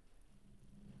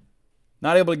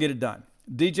 Not able to get it done.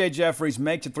 DJ Jeffries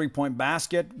makes a 3-point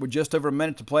basket with just over a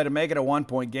minute to play to make it a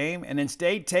 1-point game, and then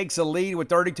State takes a lead with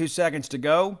 32 seconds to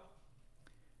go.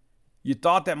 You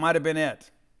thought that might have been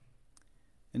it.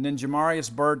 And then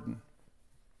Jamarius Burton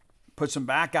puts them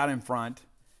back out in front.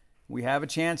 We have a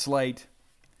chance late.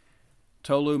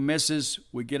 Tolu misses.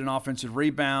 We get an offensive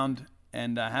rebound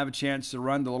and have a chance to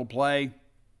run the little play.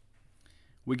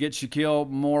 We get Shaquille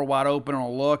Moore wide open on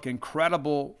a look.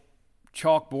 Incredible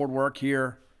chalkboard work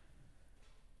here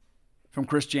from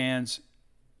Chris Jans.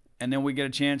 And then we get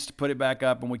a chance to put it back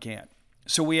up, and we can't.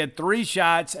 So we had 3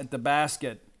 shots at the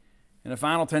basket in the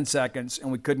final 10 seconds,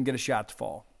 and we couldn't get a shot to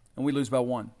fall. And we lose by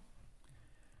 1.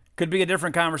 Could be a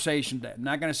different conversation today. I'm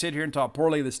not going to sit here and talk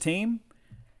poorly of this team,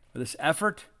 or this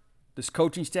effort. This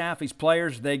coaching staff, these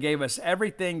players, they gave us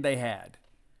everything they had.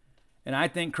 And I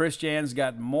think Chris Jans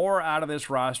got more out of this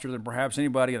roster than perhaps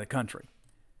anybody in the country.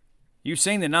 You've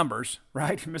seen the numbers,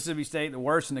 right? Mississippi State, the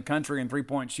worst in the country in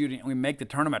 3-point shooting, and we make the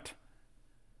tournament.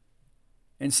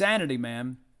 Insanity,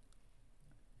 man.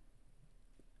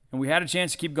 And we had a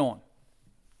chance to keep going.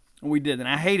 We did, and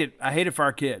I hate it. I hate it for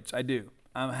our kids. I do.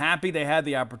 I'm happy they had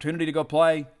the opportunity to go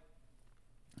play,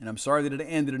 and I'm sorry that it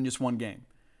ended in just one game.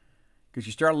 Because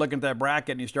you start looking at that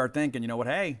bracket and you start thinking, you know what,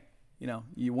 hey,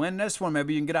 you win this one,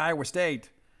 maybe you can get Iowa State.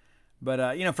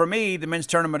 But, for me, the men's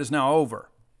tournament is now over.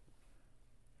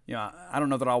 I don't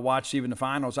know that I'll watch even the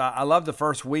finals. I love the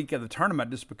first week of the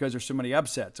tournament just because there's so many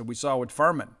upsets. And we saw with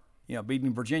Furman,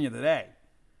 beating Virginia today.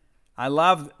 I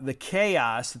love the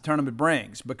chaos the tournament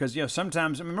brings because,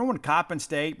 sometimes, I remember when Coppin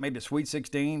State made the Sweet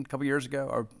 16 a couple years ago,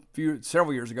 or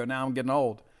several years ago now, I'm getting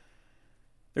old.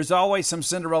 There's always some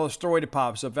Cinderella story that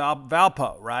pops up.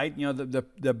 Valpo, right?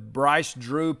 The Bryce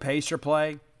Drew Pacer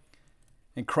play.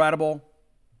 Incredible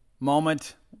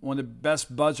moment. One of the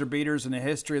best buzzer beaters in the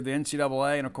history of the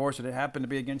NCAA. And, of course, it happened to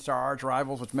be against our arch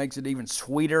rivals, which makes it even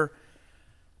sweeter.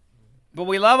 But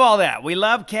we love all that. We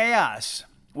love chaos.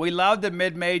 We love the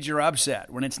mid-major upset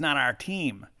when it's not our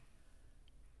team.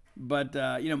 But,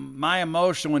 my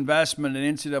emotional investment in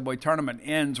the NCAA tournament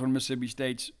ends when Mississippi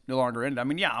State's no longer in it. I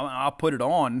mean, yeah, I'll put it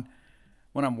on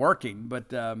when I'm working,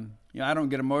 but, I don't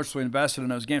get emotionally invested in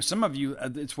those games. Some of you,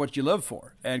 it's what you live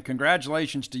for, and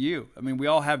congratulations to you. I mean, we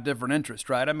all have different interests,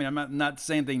 right? I mean, I'm not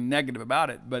saying anything negative about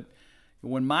it, but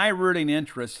when my rooting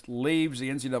interest leaves the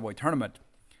NCAA tournament,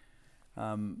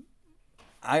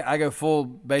 I go full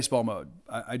baseball mode.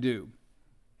 I do.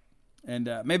 And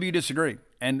maybe you disagree,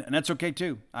 and that's okay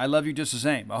too. I love you just the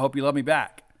same. I hope you love me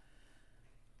back.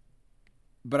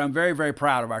 But I'm very, very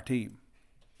proud of our team.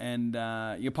 And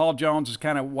Paul Jones is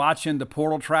kind of watching the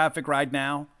portal traffic right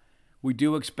now. We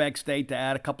do expect State to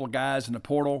add a couple of guys in the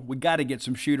portal. We got to get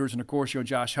some shooters, and of course,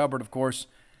 Josh Hubbard, of course,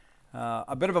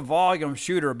 a bit of a volume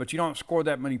shooter, but you don't score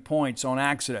that many points on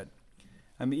accident.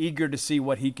 I'm eager to see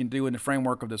what he can do in the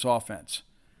framework of this offense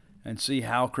and see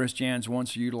how Chris Jans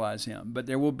wants to utilize him. But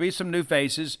there will be some new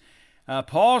faces.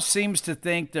 Paul seems to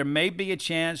think there may be a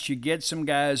chance you get some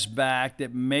guys back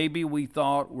that maybe we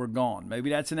thought were gone. Maybe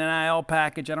that's an NIL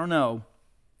package. I don't know.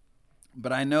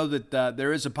 But I know that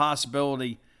there is a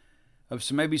possibility of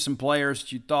maybe some players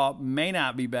that you thought may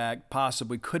not be back,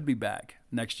 possibly could be back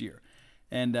next year.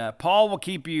 And Paul will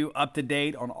keep you up to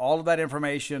date on all of that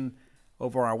information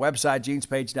over on our website,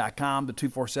 genespage.com, the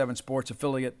 247 Sports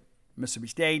affiliate, Mississippi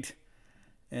State.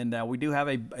 And we do have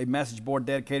a message board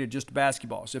dedicated just to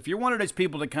basketball. So if you're one of those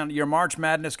people that you're a March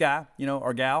Madness guy,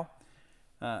 or gal,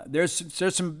 there's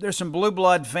some blue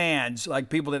blood fans, like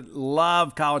people that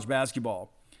love college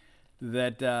basketball,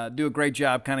 that do a great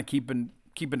job kind of keeping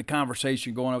the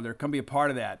conversation going over there. Come be a part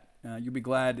of that. You'll be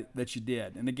glad that you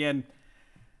did. And again,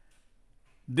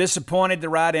 disappointed the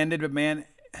ride ended, but man,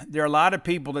 there are a lot of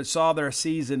people that saw their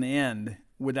season end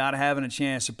without having a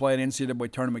chance to play an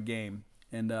NCAA tournament game.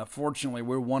 And fortunately,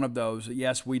 we're one of those.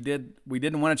 Yes, we didn't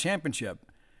win a championship,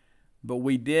 but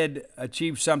we did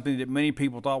achieve something that many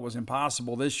people thought was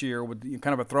impossible this year with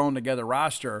kind of a thrown-together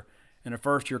roster and a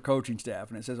first-year coaching staff.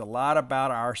 And it says a lot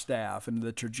about our staff and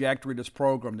the trajectory of this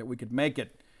program that we could make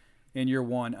it in year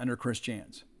one under Chris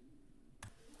Jans.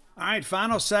 All right,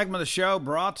 final segment of the show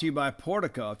brought to you by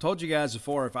Portico. I've told you guys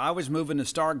before, if I was moving to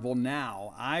Starkville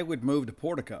now, I would move to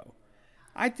Portico.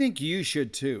 I think you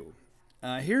should too.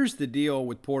 Here's the deal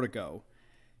with Portico.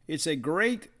 It's a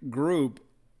great group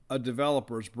of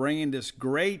developers bringing this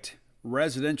great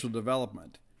residential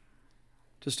development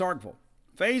to Starkville.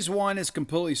 Phase 1 is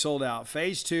completely sold out.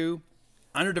 Phase 2,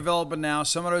 under development now.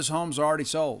 Some of those homes are already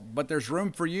sold, but there's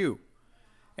room for you.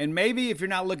 And maybe if you're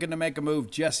not looking to make a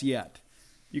move just yet,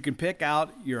 you can pick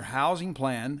out your housing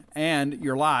plan and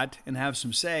your lot and have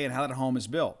some say in how that home is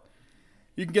built.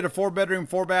 You can get a 4-bedroom,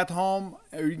 4-bath home,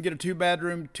 or you can get a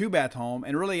 2-bedroom, 2-bath home,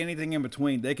 and really anything in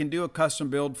between. They can do a custom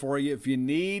build for you. If you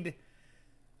need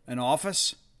an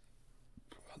office,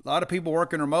 a lot of people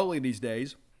working remotely these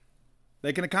days,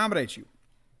 they can accommodate you.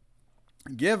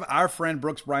 Give our friend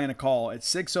Brooks Bryan a call at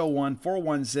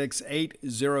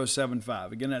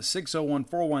 601-416-8075. Again, that's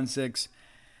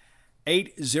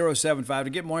 601-416-8075 to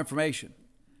get more information.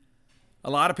 A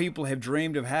lot of people have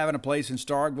dreamed of having a place in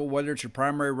Starkville, whether it's your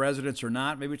primary residence or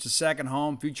not. Maybe it's a second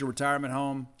home, future retirement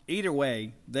home. Either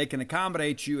way, they can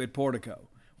accommodate you at Portico.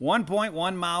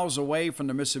 1.1 miles away from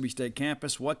the Mississippi State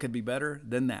campus. What could be better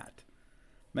than that?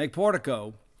 Make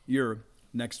Portico your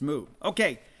next move.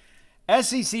 Okay,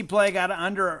 SEC play got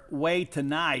underway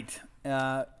tonight.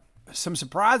 Some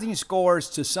surprising scores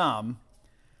to some.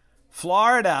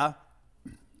 Florida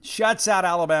shuts out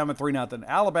Alabama 3-0.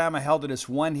 Alabama held it as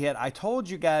one hit. I told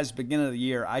you guys beginning of the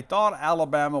year, I thought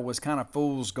Alabama was kind of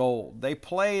fool's gold. They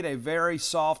played a very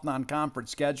soft non-conference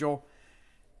schedule,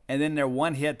 and then their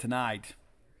one hit tonight.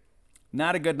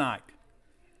 Not a good night.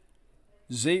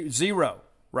 Zero,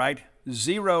 right?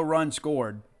 0 runs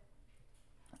scored.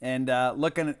 And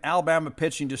looking at Alabama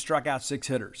pitching, just struck out 6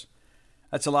 hitters.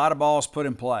 That's a lot of balls put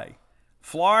in play.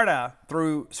 Florida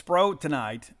threw Sproat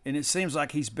tonight, and it seems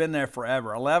like he's been there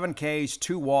forever. 11 Ks,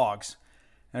 2 walks,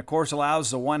 and of course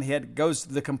allows the 1 hit, goes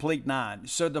to the complete 9.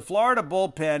 So the Florida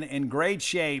bullpen in great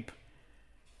shape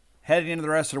heading into the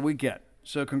rest of the weekend.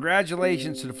 So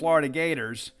congratulations to the Florida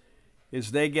Gators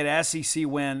as they get SEC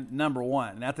win number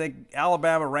 1. And I think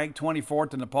Alabama ranked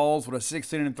 24th in the polls with a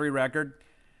 16-3 record.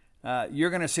 You're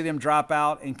going to see them drop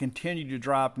out and continue to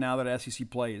drop now that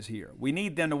SEC play is here. We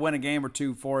need them to win a game or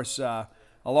two for us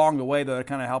along the way, though, to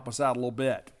kind of help us out a little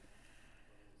bit.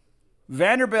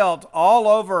 Vanderbilt all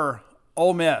over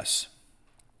Ole Miss.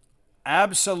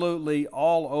 Absolutely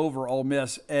all over Ole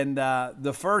Miss. And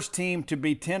the first team to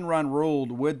be 10-run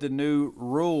ruled with the new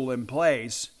rule in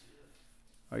place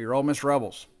are your Ole Miss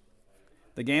Rebels.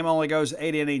 The game only goes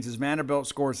 8 innings as Vanderbilt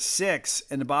scores 6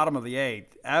 in the bottom of the 8th.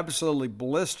 Absolutely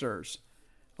blisters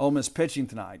Ole Miss pitching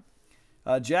tonight.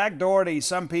 Jack Doherty,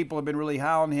 some people have been really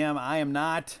high on him. I am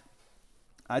not.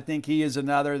 I think he is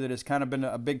another that has kind of been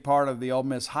a big part of the Ole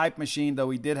Miss hype machine, though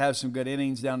he did have some good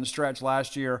innings down the stretch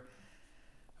last year.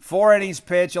 4 innings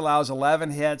pitch allows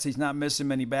 11 hits. He's not missing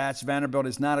many bats. Vanderbilt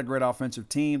is not a great offensive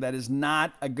team. That is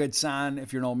not a good sign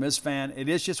if you're an Ole Miss fan. It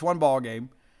is just one ball game.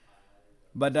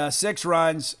 But 6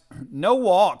 runs, no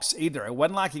walks either. It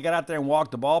wasn't like he got out there and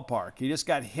walked the ballpark. He just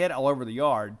got hit all over the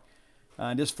yard.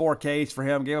 Just 4 Ks for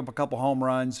him. Gave up a couple home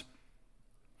runs.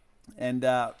 And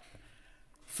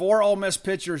 4 Ole Miss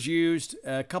pitchers used.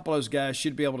 A couple of those guys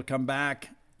should be able to come back.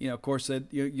 You know, of course,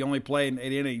 you only play in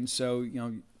 8 innings, so, you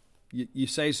know, you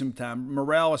save some time.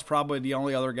 Morrell is probably the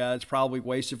only other guy that's probably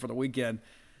wasted for the weekend.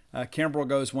 Kimbrell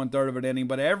goes 1/3 of an inning.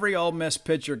 But every Ole Miss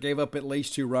pitcher gave up at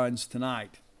least 2 runs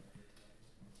tonight.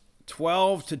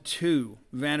 12-2,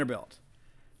 Vanderbilt.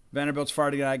 Vanderbilt's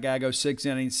Friday night guy goes 6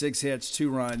 innings, 6 hits, 2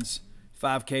 runs,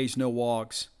 5 Ks, no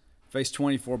walks, faced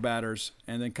 24 batters.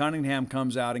 And then Cunningham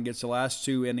comes out and gets the last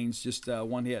 2 innings, just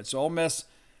 1 hit. So Ole Miss,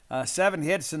 7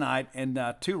 hits tonight and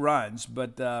 2 runs,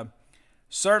 but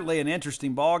certainly an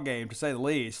interesting ball game to say the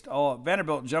least.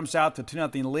 Vanderbilt jumps out to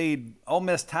 2-0 lead. Ole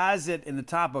Miss ties it in the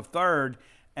top of 3rd,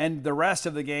 and the rest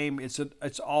of the game,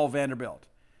 it's all Vanderbilt.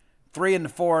 3 in the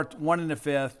 4th, 1 in the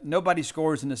 5th. Nobody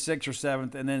scores in the 6th or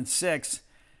 7th, and then 6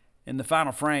 in the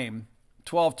final frame.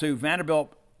 12-2.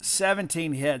 Vanderbilt,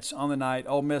 17 hits on the night.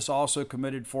 Ole Miss also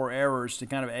committed 4 errors to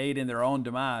kind of aid in their own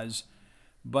demise.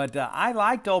 But I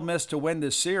liked Ole Miss to win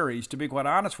this series, to be quite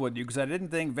honest with you, because I didn't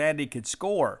think Vandy could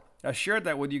score. I shared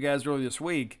that with you guys earlier this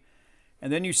week.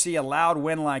 And then you see a loud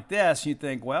win like this, and you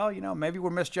think, well, you know, maybe we're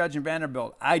misjudging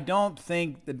Vanderbilt. I don't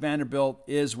think that Vanderbilt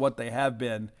is what they have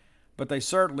been, but they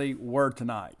certainly were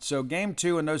tonight. So game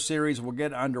 2 in those series will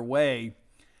get underway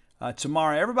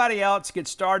tomorrow. Everybody else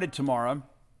gets started tomorrow.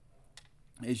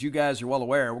 As you guys are well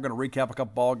aware, we're going to recap a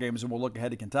couple ball games and we'll look ahead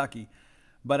to Kentucky.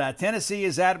 But Tennessee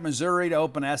is at Missouri to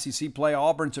open SEC play.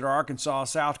 Auburn's at Arkansas,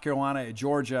 South Carolina at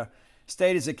Georgia.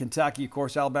 State is at Kentucky. Of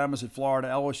course, Alabama's at Florida.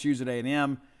 LSU's at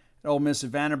A&M. Ole Miss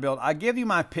at Vanderbilt. I give you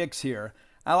my picks here.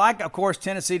 I like, of course,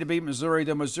 Tennessee to beat Missouri,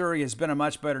 though Missouri has been a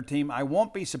much better team. I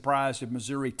won't be surprised if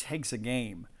Missouri takes a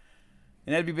game,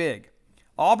 and that'd be big.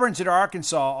 Auburn's at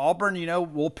Arkansas. Auburn, you know,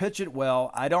 will pitch it well.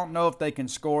 I don't know if they can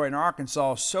score, and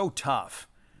Arkansas is so tough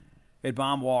at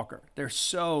Baum Walker. They're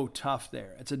so tough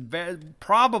there. It's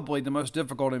probably the most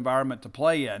difficult environment to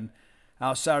play in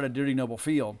outside of Duty Noble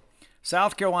Field.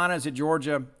 South Carolina is at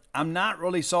Georgia. I'm not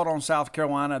really sold on South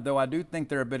Carolina, though I do think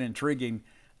they're a bit intriguing.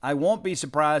 I won't be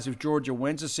surprised if Georgia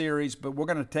wins a series, but we're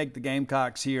going to take the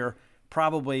Gamecocks here.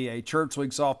 Probably a Church League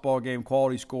softball game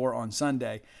quality score on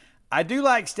Sunday. I do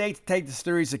like State to take the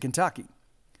series of Kentucky.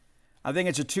 I think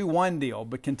it's a 2-1 deal,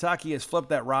 but Kentucky has flipped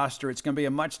that roster. It's going to be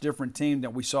a much different team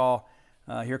than we saw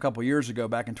here a couple years ago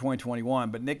back in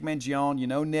 2021. But Nick Mangione, you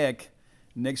know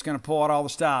Nick's going to pull out all the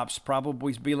stops,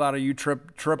 probably be a lot of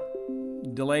trip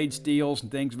delayed steals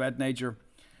and things of that nature.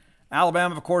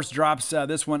 Alabama, of course, drops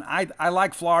this one. I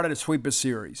like Florida to sweep a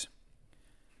series.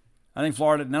 I think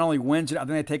Florida not only wins it, I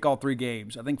think they take all 3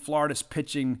 games. I think Florida's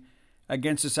pitching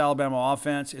against this Alabama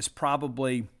offense is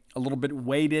probably a little bit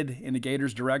weighted in the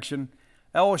Gators' direction.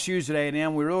 LSU's at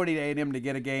A&M. We really need A&M to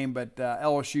get a game, but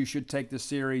LSU should take this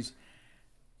series.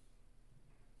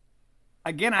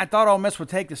 Again, I thought Ole Miss would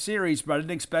take the series, but I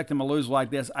didn't expect them to lose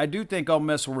like this. I do think Ole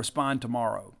Miss will respond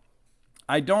tomorrow.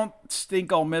 I don't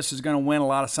think Ole Miss is going to win a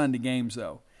lot of Sunday games,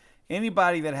 though.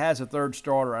 Anybody that has a 3rd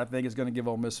starter, I think, is going to give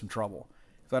Ole Miss some trouble.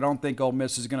 So I don't think Ole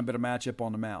Miss is going to be a matchup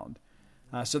on the mound.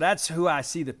 So that's who I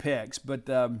see the picks. But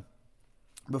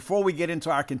before we get into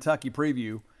our Kentucky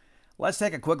preview, let's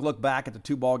take a quick look back at the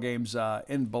 2 ball games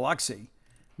in Biloxi.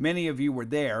 Many of you were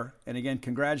there. And again,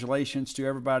 congratulations to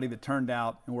everybody that turned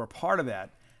out and were a part of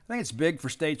that. I think it's big for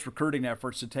State's recruiting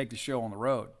efforts to take the show on the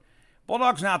road.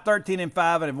 Bulldogs now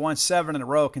 13-5 and have won 7 in a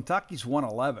row. Kentucky's won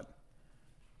 11.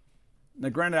 Now,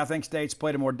 granted, I think State's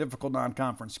played a more difficult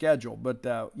non-conference schedule, but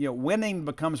winning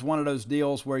becomes one of those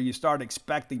deals where you start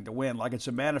expecting to win, like it's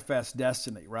a manifest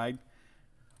destiny, right?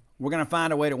 We're going to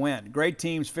find a way to win. Great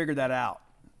teams figured that out.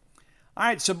 All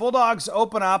right, so Bulldogs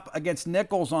open up against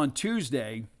Nichols on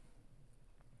Tuesday,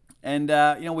 and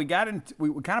we kind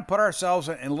of put ourselves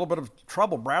in a little bit of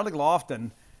trouble. Bradley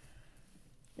Lofton,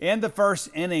 in the first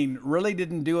inning, really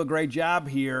didn't do a great job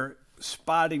here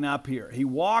spotting up here. He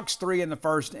walks 3 in the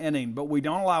first inning, but we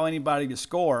don't allow anybody to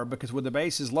score because with the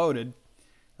bases loaded,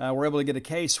 we're able to get a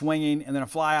K swinging and then a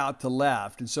fly out to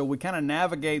left. And so we kind of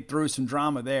navigate through some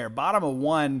drama there. Bottom of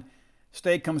 1,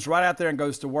 State comes right out there and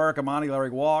goes to work. Amani Larry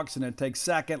walks and then takes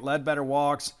second. Ledbetter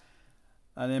walks.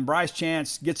 And then Bryce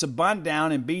Chance gets a bunt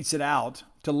down and beats it out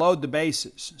to load the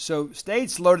bases. So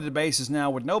State's loaded the bases now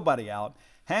with nobody out.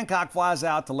 Hancock flies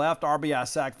out to left. RBI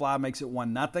sac fly makes it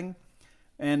 1-0.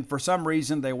 And for some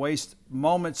reason, they waste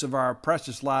moments of our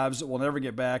precious lives that we'll never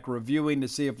get back reviewing to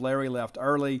see if Larry left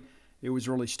early. It was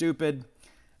really stupid.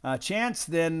 Chance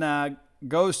then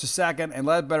goes to second and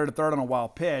Ledbetter to third on a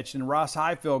wild pitch. And Ross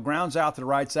Highfield grounds out to the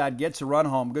right side, gets a run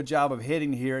home. Good job of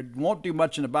hitting here. It won't do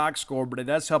much in the box score, but it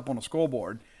does help on the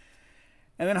scoreboard.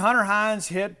 And then Hunter Hines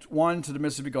hit one to the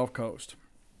Mississippi Gulf Coast.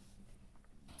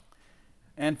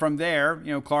 And from there,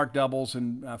 Clark doubles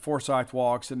and Forsythe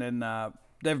walks, and then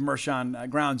David Mershon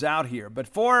grounds out here. But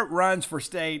 4 runs for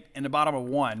State in the bottom of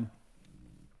 1.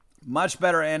 Much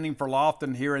better ending for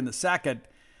Lofton here in the second,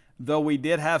 though we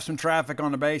did have some traffic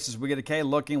on the bases. We get a K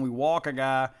looking, we walk a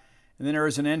guy, and then there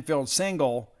is an infield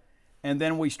single, and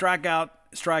then we strike out.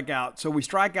 So we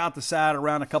strike out the side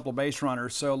around a couple of base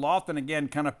runners. So Lofton, again,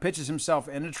 kind of pitches himself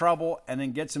into trouble and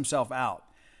then gets himself out.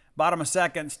 Bottom of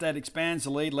second, State expands the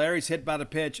lead. Larry's hit by the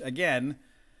pitch again.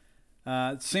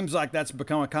 It seems like that's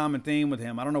become a common theme with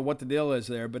him. I don't know what the deal is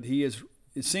there, but it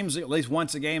seems at least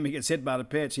once a game he gets hit by the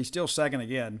pitch. He's still second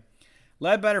again.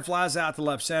 Ledbetter flies out to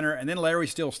left center, and then Larry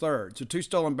steals third. So 2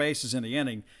 stolen bases in the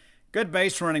inning. Good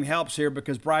base running helps here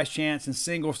because Bryce Chance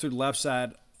singles through the left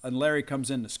side, and Larry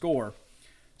comes in to score.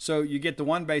 So you get the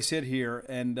 1 base hit here,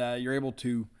 and you're able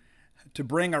to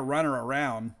bring a runner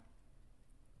around.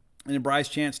 And then Bryce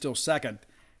Chance still second.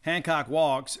 Hancock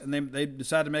walks, and they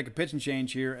decide to make a pitching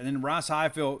change here. And then Ross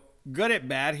Highfield, good at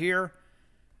bat here,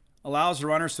 allows the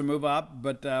runners to move up,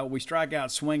 but we strike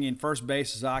out swinging. First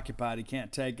base is occupied. He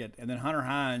can't take it. And then Hunter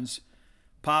Hines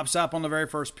pops up on the very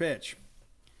first pitch.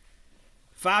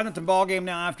 5-0 ball game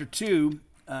now after 2.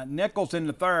 Nichols in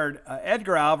the third.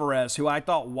 Edgar Alvarez, who I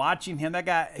thought watching him, that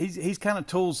guy, he's kind of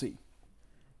toolsy.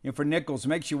 For Nichols, it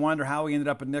makes you wonder how he ended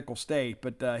up at Nicholls State.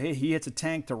 But he hits a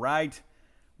tank to right.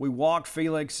 We walk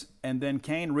Felix, and then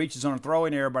Kane reaches on a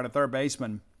throwing error by the third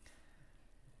baseman.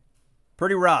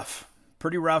 Pretty rough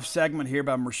segment here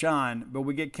by Mershon, but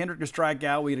we get Kendrick to strike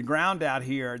out. We get a ground out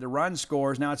here. The run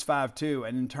scores. Now it's 5-2,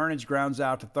 and then Turnage grounds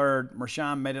out to third.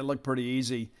 Mershon made it look pretty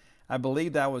easy. I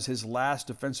believe that was his last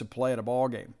defensive play at a ball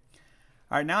game.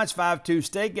 All right, now it's 5-2.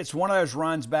 State gets one of those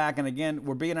runs back, and again,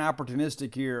 we're being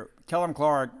opportunistic here. Kellum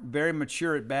Clark, very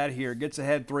mature at bat here, gets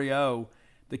ahead 3-0.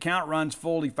 The count runs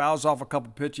full. He fouls off a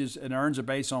couple pitches and earns a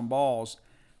base on balls.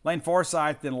 Lane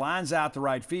Forsythe then lines out to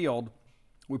right field.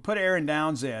 We put Aaron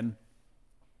Downs in,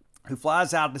 who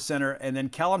flies out to center, and then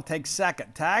Kellum takes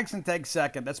second. Tags and takes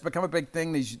second. That's become a big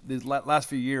thing these last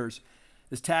few years,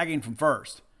 is tagging from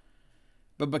first.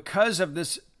 But because of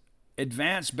this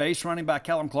advanced base running by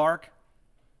Kellum Clark,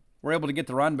 we're able to get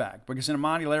the run back. Because in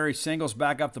Amani Larry singles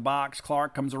back up the box,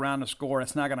 Clark comes around to score.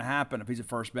 That's not going to happen if he's at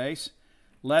first base.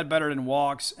 Ledbetter then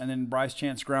walks, and then Bryce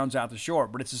Chance grounds out to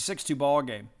short. But it's a 6-2 ball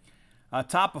game.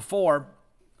 Top of 4,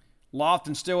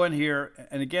 Lofton still in here.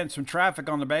 And again, some traffic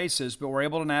on the bases, but we're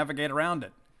able to navigate around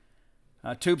it.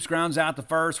 Toops grounds out to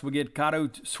first. We get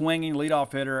Cotto swinging,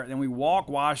 leadoff hitter. And then we walk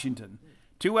Washington.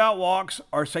 2 out walks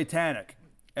are satanic.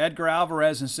 Edgar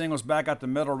Alvarez and singles back out the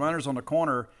middle, runners on the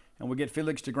corner, and we get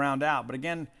Felix to ground out. But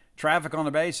again, traffic on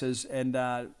the bases, and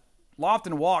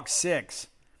Lofton walks 6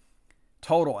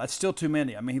 total. That's still too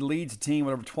many. I mean, he leads the team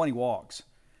with over 20 walks.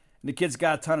 And the kid's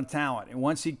got a ton of talent. And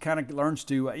once he kind of learns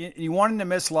to, you want him to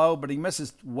miss low, but he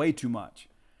misses way too much.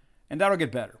 And that'll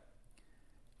get better.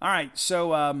 All right,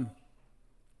 so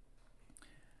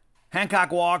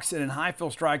Hancock walks, and then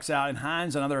Highfield strikes out, and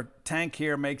Hines, another tank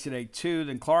here, makes it a 2.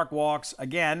 Then Clark walks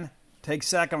again, takes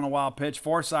second on a wild pitch.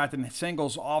 Forsythe and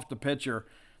singles off the pitcher.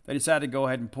 They decided to go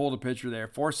ahead and pull the pitcher there.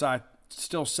 Forsythe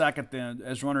still second then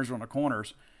as runners are on the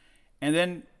corners. And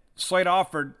then Slade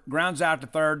Offord grounds out to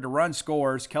third. The run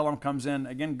scores. Kellum comes in.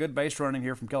 Again, good base running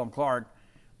here from Kellum Clark.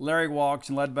 Larry walks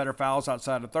and Ledbetter fouls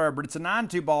outside of third. But it's a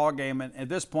 9-2 ball game, and at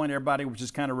this point, everybody was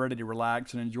just kind of ready to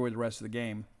relax and enjoy the rest of the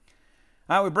game.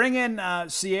 We bring in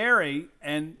Sierra,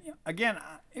 and again,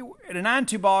 in a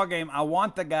 9-2 ball game, I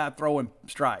want the guy throwing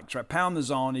strikes, right? Pound the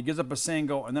zone. He gives up a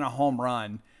single and then a home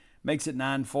run. Makes it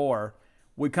 9-4.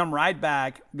 We come right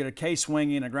back, get a K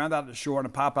swinging, a ground out to short,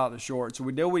 and a pop out to short. So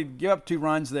we give up 2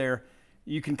 runs there.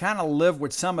 You can kind of live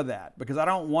with some of that because I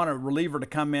don't want a reliever to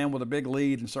come in with a big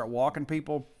lead and start walking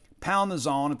people. Pound the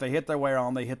zone. If they hit their way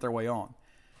on, they hit their way on.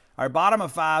 Our bottom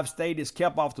of 5, State is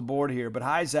kept off the board here, but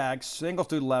Hyzak singles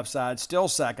through the left side, still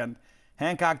second.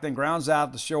 Hancock then grounds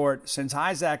out to short. Sends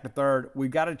Hyzak to third. We've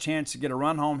got a chance to get a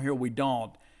run home here. We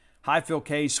don't. Highfield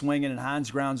K swinging, and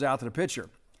Hines grounds out to the pitcher.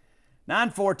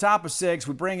 9-4, top of 6.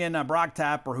 We bring in Brock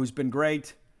Tapper, who's been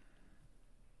great.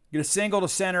 Get a single to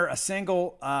center, a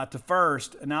single to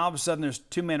first, and now all of a sudden there's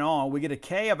 2 men on. We get a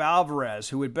K of Alvarez,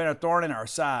 who had been a thorn in our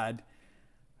side.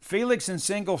 Felix in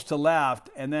singles to left,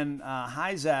 and then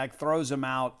Hyzak throws him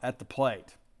out at the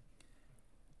plate.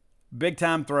 Big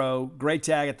time throw, great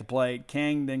tag at the plate.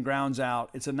 King then grounds out.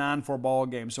 It's a 9-4 ball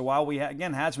game. So while we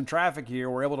again had some traffic here,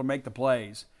 we're able to make the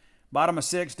plays. Bottom of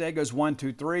 6, Day goes 1,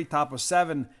 2, 3. Top of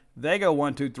 7, they go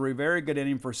 1, 2, 3. Very good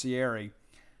inning for Sierra.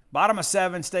 Bottom of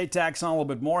 7, State tacks on a little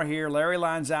bit more here. Larry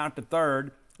lines out to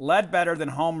third. Led better than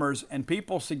homers, and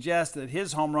people suggest that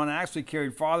his home run actually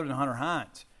carried farther than Hunter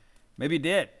Hines. Maybe it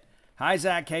did.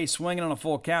 Hyzak K swinging on a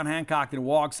full count. Hancock then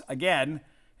walks again,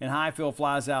 and Highfield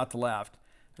flies out to left.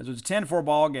 It was a 10-4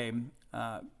 ball game.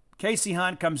 Casey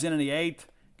Hunt comes in the 8th,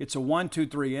 gets a 1, 2,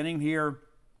 3 inning here.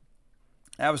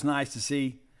 That was nice to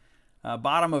see.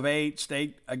 Bottom of 8,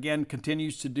 State again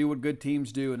continues to do what good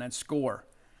teams do, and that's score.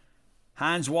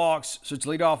 Hines walks, so it's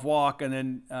leadoff walk, and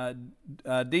then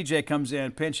DJ comes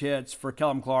in, pinch hits for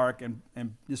Kellum Clark,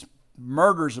 and just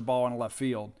murders the ball in left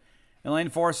field. And Lane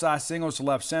Forsythe singles to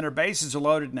left center. Bases are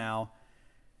loaded now.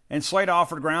 And Slade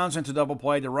Offord grounds into double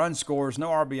play. The run scores. No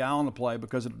RBI on the play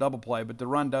because of the double play, but the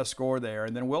run does score there.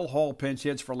 And then Will Hull pinch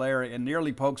hits for Larry and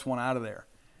nearly pokes one out of there.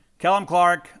 Kellum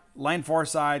Clark, Lane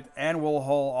Forsythe, and Will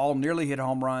Hull all nearly hit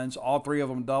home runs. All 3 of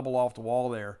them double off the wall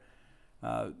there.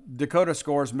 Dakota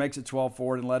scores, makes it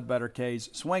 12-4, and Ledbetter K's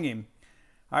swinging.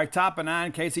 All right, top of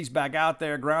 9, Casey's back out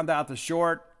there, ground out to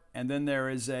short, and then there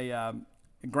is a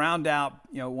ground out,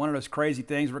 one of those crazy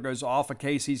things where it goes off of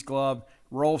Casey's glove,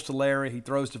 rolls to Larry, he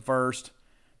throws to first.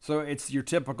 So it's your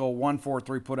typical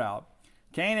 1-4-3 put out.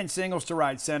 Kanan singles to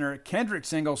right center. Kendrick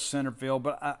singles to center field.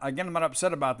 But again, I'm not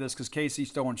upset about this because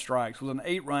Casey's throwing strikes. With an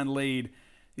 8-run lead,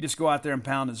 you just go out there and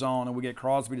pound the zone, and we get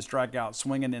Crosby to strike out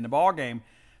swinging in the ball game.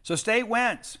 So State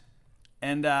wins.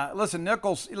 And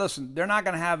Nichols, they're not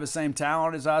going to have the same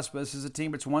talent as us, but this is a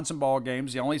team that's won some ball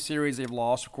games. The only series they've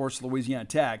lost, of course, Louisiana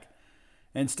Tech.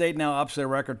 And State now ups their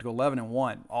record to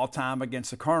 11-1, all-time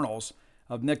against the Colonels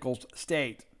of Nichols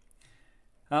State.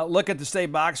 Look at the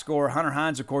State box score. Hunter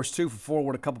Hines, of course, 2 for 4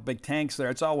 with a couple big tanks there.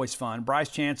 It's always fun. Bryce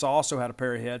Chance also had a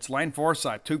pair of hits. Lane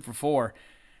Forsythe, 2 for 4.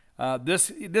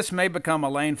 This may become a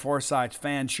Lane Forsythe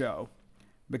fan show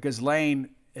because Lane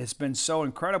has been so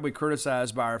incredibly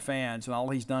criticized by our fans, and all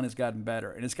he's done is gotten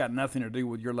better. And it's got nothing to do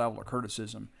with your level of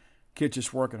criticism. Kid's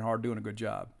just working hard, doing a good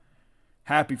job.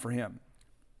 Happy for him.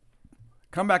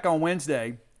 Come back on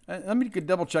Wednesday. Let me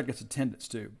double-check its attendance,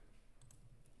 too.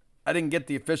 I didn't get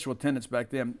the official attendance back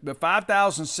then. But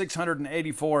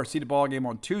 5,684 see the ball game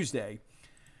on Tuesday.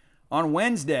 On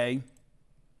Wednesday,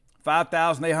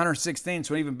 5,816,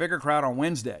 so an even bigger crowd on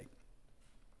Wednesday.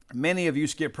 Many of you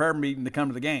skip prayer meeting to come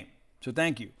to the game, so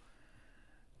thank you.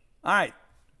 All right,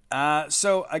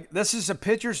 this is a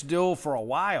pitcher's duel for a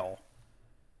while.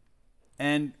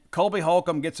 And Colby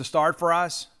Holcomb gets a start for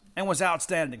us and was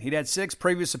outstanding. He'd had 6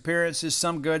 previous appearances,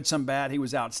 some good, some bad. He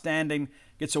was outstanding.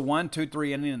 Gets a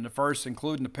 1-2-3 inning in the first,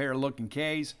 including a pair of looking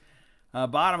Ks.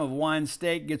 Bottom of 1,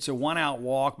 State gets a 1-out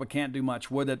walk, but can't do much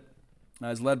with it.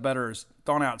 As Ledbetter is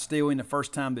thrown out stealing the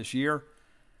first time this year.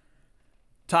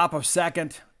 Top of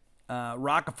 2nd,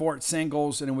 Rockefort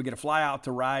singles, and then we get a fly out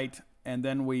to right, and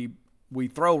then we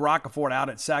throw Rockefort out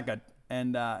at 2nd,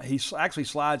 and he actually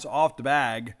slides off the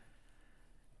bag,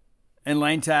 and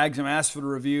Lane tags him, asks for the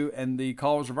review, and the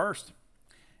call was reversed.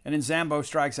 And then Zambo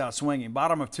strikes out swinging.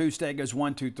 Bottom of 2, State goes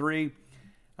 1-2-3.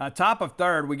 Top of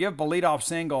 3rd, we give up a leadoff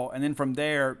single, and then from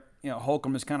there,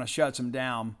 Holcomb just kind of shuts him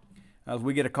down.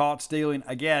 We get a caught stealing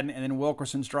again, and then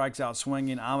Wilkerson strikes out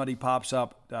swinging. Amity pops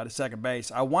up to second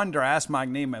base. I asked Mike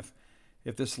Nemeth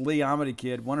if this Lee Amity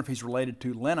kid, wonder if he's related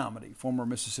to Len Amity, former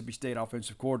Mississippi State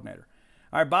offensive coordinator.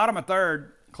 All right, bottom of 3rd,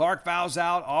 Clark fouls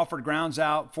out, Offord grounds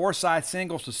out, Forsythe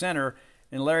singles to center,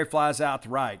 and Larry flies out to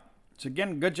right. So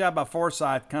again, good job by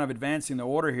Forsythe kind of advancing the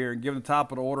order here and giving the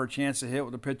top of the order a chance to hit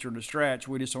with the pitcher in the stretch.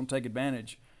 We just don't take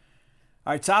advantage.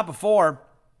 All right, top of 4.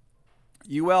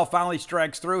 UL finally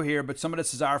strikes through here, but some of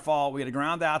this is our fault. We had a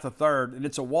ground out to third, and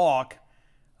it's a walk,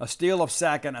 a steal of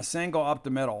second, a single up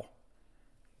the middle.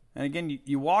 And again,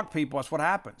 you walk people, that's what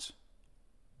happens.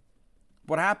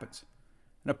 What happens?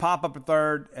 And a pop up at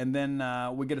third, and then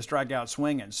we get a strikeout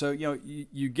swinging. So,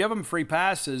 you give them free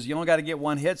passes, you only got to get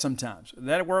one hit sometimes.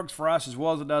 That works for us as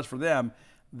well as it does for them.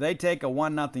 They take a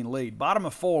 1-0 lead. Bottom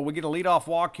of 4, we get a leadoff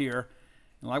walk here.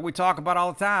 And like we talk about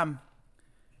all the time,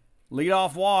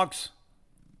 leadoff walks,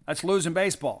 that's losing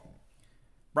baseball.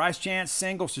 Bryce Chance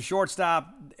singles to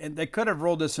shortstop, and they could have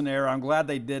ruled this an error. I'm glad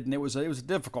they didn't. It was a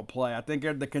difficult play. I think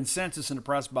the consensus in the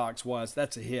press box was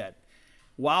that's a hit.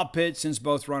 Wild pitch sends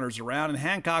both runners around, and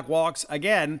Hancock walks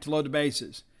again to load the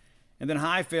bases. And then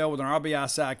Highfield with an RBI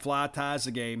sac fly ties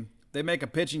the game. They make a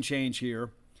pitching change here.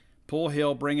 Pull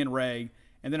Hill, bring in Ray.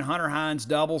 And then Hunter Hines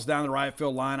doubles down the right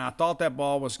field line. I thought that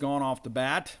ball was going off the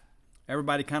bat.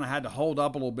 Everybody kind of had to hold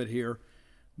up a little bit here.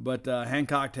 But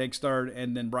Hancock takes third,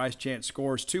 and then Bryce Chance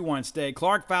scores 2-1 stay.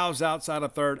 Clark fouls outside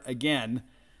of third again.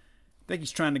 I think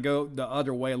he's trying to go the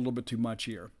other way a little bit too much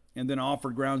here. And then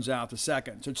Alford grounds out to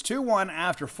second. So it's 2-1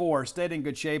 after 4. Stayed in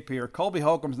good shape here. Colby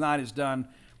Holcomb's night is done.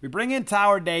 We bring in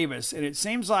Tower Davis, and it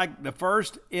seems like the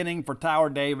first inning for Tower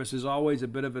Davis is always a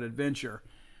bit of an adventure.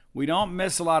 We don't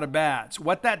miss a lot of bats.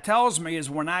 What that tells me is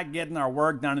we're not getting our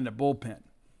work done in the bullpen.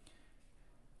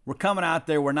 We're coming out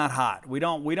there, we're not hot. We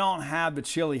don't have the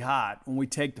chili hot when we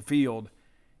take the field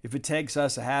if it takes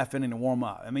us a half inning to warm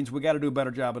up. That means we got to do a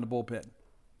better job in the bullpen.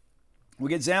 We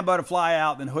get Zambo to fly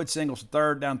out, then Hood singles to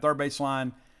third, down third base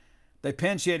line. They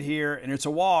pinch hit here, and it's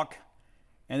a walk.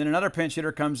 And then another pinch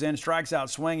hitter comes in, strikes out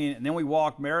swinging, and then we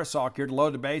walk Marisak here to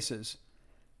load the bases.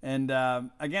 And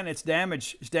again, it's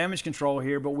damage control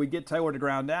here, but we get Taylor to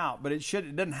ground out. But it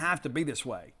doesn't have to be this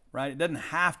way, right? It doesn't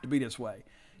have to be this way.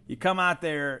 You come out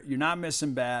there, you're not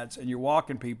missing bats, and you're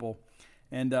walking people.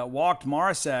 And walked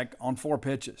Marisak on 4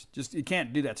 pitches. You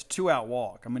can't do that. It's a 2-out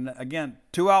walk. I mean, again,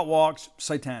 2-out walks,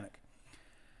 satanic.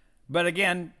 But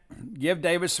again, give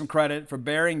Davis some credit for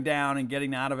bearing down and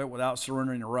getting out of it without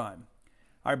surrendering a run.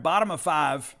 All right, bottom of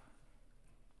 5.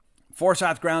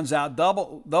 Forsythe grounds out.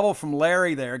 Double from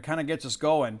Larry there. Kind of gets us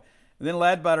going. And then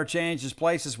Ledbetter changes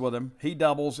places with him. He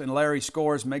doubles, and Larry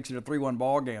scores, makes it a 3-1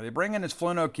 ball game. They bring in this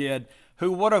Fluno kid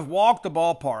who would have walked the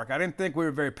ballpark. I didn't think we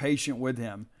were very patient with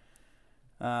him.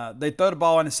 They throw the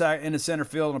ball in the center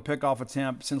field on a pickoff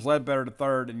attempt, sends Ledbetter to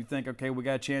third, and you think, okay, we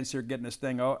got a chance here getting this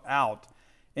thing out.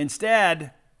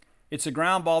 Instead, it's a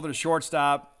ground ball to the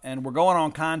shortstop, and we're going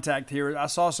on contact here. I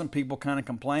saw some people kind of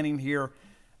complaining here.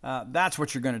 That's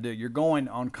what you're going to do. You're going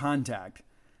on contact.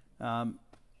 And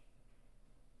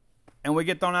we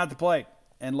get thrown out the plate,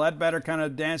 and Ledbetter kind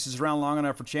of dances around long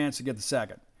enough for Chance to get the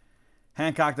second.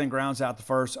 Hancock then grounds out the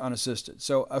first unassisted.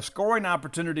 So a scoring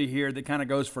opportunity here that kind of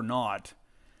goes for naught.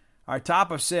 All right,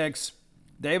 top of 6,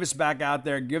 Davis back out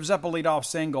there, gives up a leadoff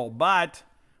single, but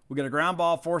we get a ground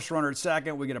ball, forced runner at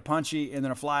second. We get a punchy and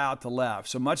then a fly out to left.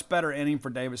 So much better inning for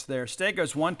Davis there. State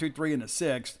goes 1, 2, 3 in the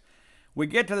 6th. We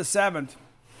get to the 7th,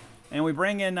 and we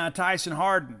bring in Tyson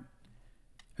Harden,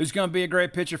 who's going to be a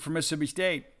great pitcher for Mississippi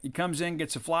State. He comes in,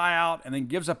 gets a fly out, and then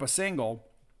gives up a single.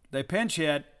 They pinch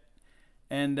hit,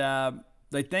 and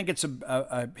they think it's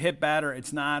a hit batter.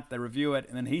 It's not. They review it,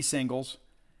 and then he singles.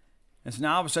 And so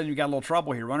now all of a sudden you've got a little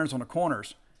trouble here. Runners on the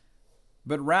corners.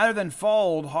 But rather than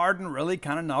fold, Harden really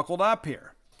kind of knuckled up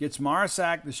here. Gets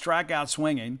Marisak the strikeout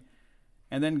swinging,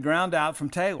 and then ground out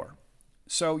from Taylor.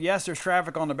 So, yes, there's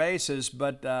traffic on the bases,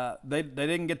 but they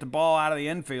didn't get the ball out of the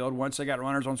infield once they got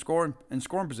runners on scoring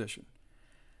position.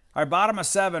 All right, bottom of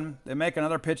 7, they make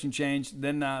another pitching change.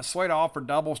 Then Slade Alford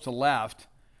doubles to left,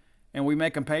 and we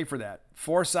make them pay for that.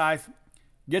 Forsythe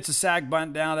gets a sac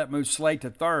bunt down that moves Slade to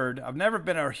third. I've never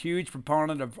been a huge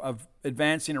proponent of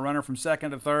advancing a runner from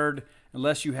second to third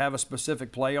unless you have a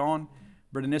specific play on,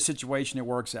 but in this situation it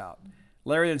works out.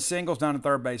 Larry then singles down the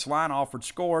third base line. Alford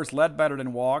scores. Ledbetter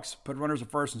then walks. Put runners at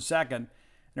first and second. And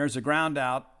there's a ground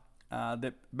out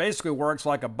that basically works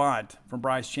like a bunt from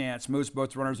Bryce Chance. Moves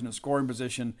both runners in a scoring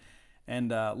position.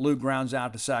 And Lou grounds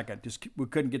out to second. We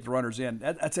couldn't get the runners in.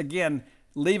 That's, again,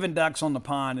 leaving ducks on the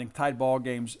pond in tight ball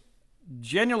games.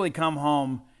 Generally come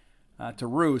home to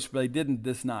roost, but they didn't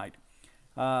this night.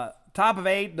 Top of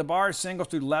 8, the bar singles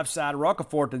to the left side.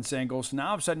 Rocafort then singles. Now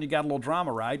all of a sudden you got a little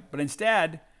drama, right? But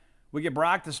instead, we get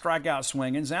Brock to strike out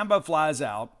swinging. Zambo flies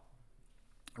out.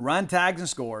 Run tags and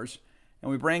scores. And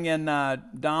we bring in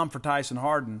Dom for Tyson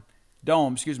Harden.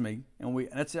 Dome, excuse me, and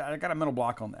I got a mental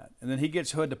block on that. And then he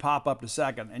gets Hood to pop up to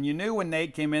second. And you knew when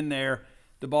Nate came in there,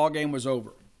 the ball game was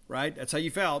over, right? That's how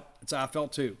you felt. That's how I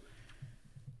felt too.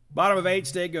 Bottom of 8,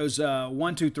 State goes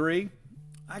 1, 2, 3.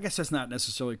 I guess that's not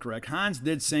necessarily correct. Hines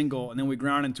did single, and then we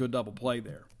ground into a double play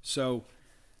there. So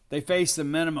they faced the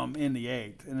minimum in the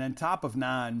 8th. And then top of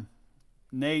 9,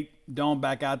 Nate Dome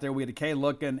back out there. We had a K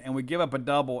looking, and we give up a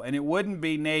double. And it wouldn't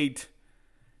be Nate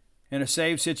in a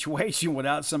save situation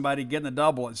without somebody getting a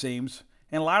double, it seems.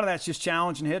 And a lot of that's just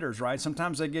challenging hitters, right?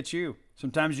 Sometimes they get you.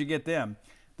 Sometimes you get them.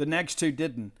 The next two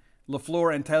didn't.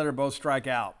 LaFleur and Taylor both strike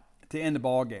out to end the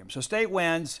ball game. So State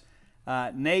wins.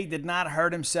 Nate did not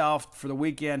hurt himself for the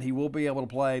weekend. He will be able to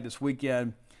play this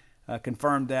weekend.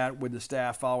 Confirmed that with the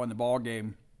staff following the ball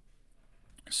game.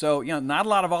 So, not a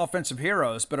lot of offensive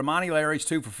heroes, but Amani Larry's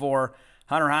 2 for 4.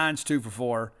 Hunter Hines 2 for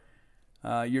 4.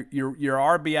 Your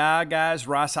RBI guys,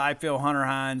 Ross Highfield, Hunter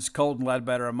Hines, Colton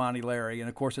Ledbetter, Amani Larry, and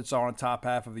of course it's all in the top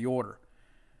half of the order.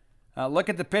 Look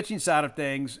at the pitching side of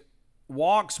things.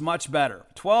 Walks much better.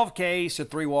 12 Ks to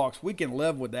 3 walks. We can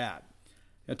live with that.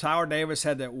 Tyler Davis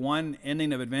had that one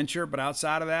inning of adventure, but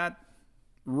outside of that,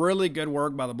 really good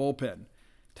work by the bullpen.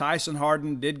 Tyson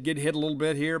Harden did get hit a little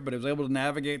bit here, but he was able to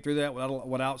navigate through that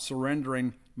without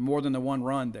surrendering more than the one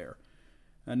run there.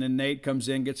 And then Nate comes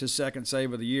in, gets his second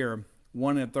save of the year,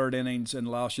 1 in the 3rd innings, and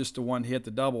allows just the one hit,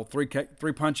 the double, 3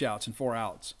 punch outs and 4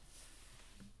 outs.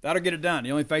 That'll get it done.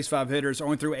 He only faced 5 hitters,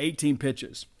 only threw 18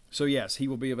 pitches. So, yes, he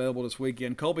will be available this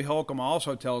weekend. Colby Holcomb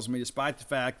also tells me, despite the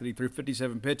fact that he threw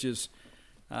 57 pitches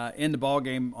in the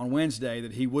ballgame on Wednesday,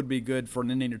 that he would be good for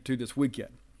an inning or 2 this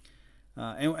weekend.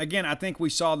 And, again, I think we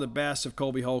saw the best of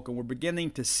Colby Holcomb. We're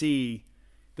beginning to see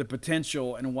the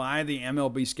potential and why the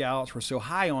MLB scouts were so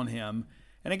high on him.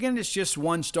 And, again, it's just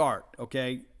one start,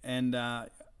 okay? And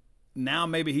now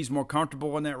maybe he's more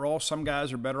comfortable in that role. Some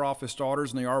guys are better off as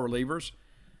starters than they are relievers.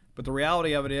 But the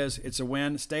reality of it is it's a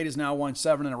win. State has now won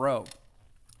 7 in a row.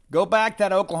 Go back to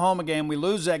that Oklahoma game. We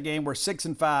lose that game. We're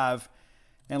 6-5.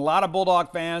 And a lot of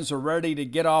Bulldog fans are ready to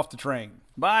get off the train.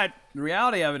 But the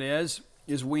reality of it is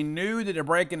we knew that a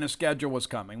break in the schedule was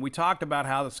coming. We talked about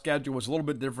how the schedule was a little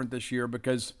bit different this year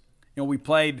because, we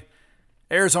played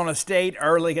Arizona State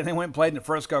early and then went and played in the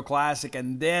Frisco Classic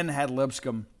and then had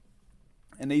Lipscomb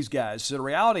and these guys. So the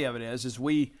reality of it is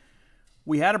we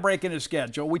had a break in the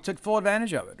schedule. We took full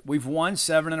advantage of it. We've won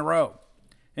 7 in a row.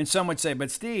 And some would say,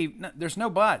 but Steve, no, there's no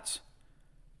buts.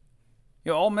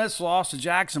 Ole Miss lost to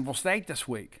Jacksonville State this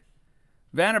week.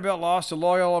 Vanderbilt lost to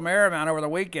Loyola Marymount over the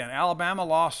weekend. Alabama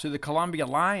lost to the Columbia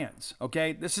Lions.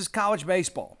 Okay, this is college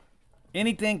baseball.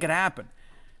 Anything could happen.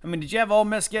 I mean, did you have Ole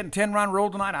Miss getting 10-run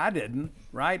rule tonight? I didn't,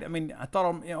 right? I mean, I thought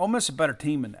Ole Miss is a better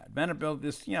team than that. Vanderbilt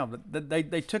just,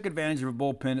 they took advantage of a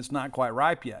bullpen. It's not quite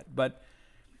ripe yet. But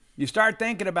you start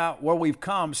thinking about where we've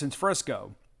come since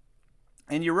Frisco,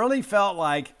 and you really felt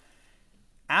like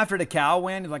after the Cal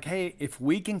win, you're like, hey, if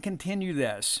we can continue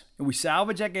this, and we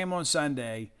salvage that game on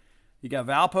Sunday, you got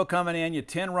Valpo coming in, you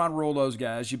 10-run rule those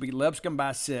guys, you beat Lipscomb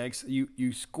by 6,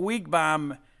 you squeak by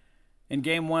them in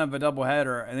game 1 of a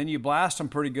doubleheader, and then you blast them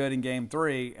pretty good in game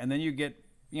 3, and then you get,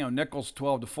 Nichols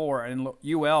 12-4 and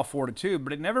UL 4-2,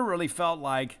 but it never really felt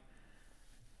like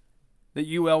that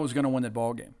UL was going to win that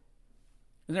ball game.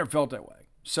 It never felt that way.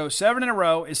 So 7 in a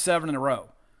row is 7 in a row.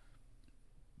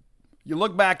 You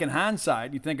look back in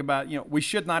hindsight, you think about, we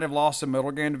should not have lost the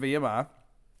middle game to VMI.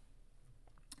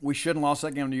 We shouldn't have lost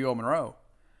that game to UL Monroe.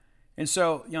 And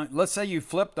so, let's say you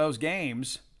flip those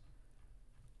games,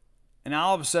 and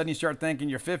all of a sudden you start thinking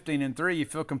you're 15-3, you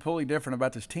feel completely different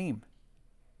about this team.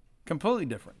 Completely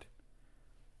different.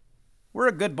 We're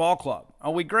a good ball club.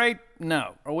 Are we great?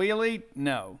 No. Are we elite?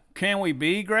 No. Can we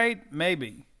be great?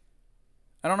 Maybe.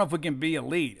 I don't know if we can be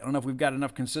elite. I don't know if we've got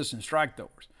enough consistent strike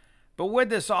throwers. But with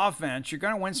this offense, you're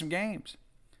going to win some games.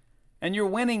 And you're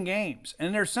winning games.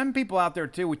 And there's some people out there,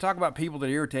 too. We talk about people that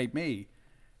irritate me.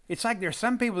 It's like there's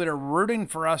some people that are rooting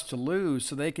for us to lose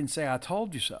so they can say, I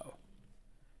told you so.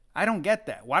 I don't get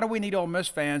that. Why do we need Ole Miss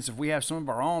fans if we have some of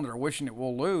our own that are wishing that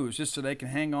we'll lose just so they can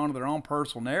hang on to their own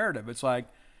personal narrative? It's like,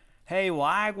 hey, well,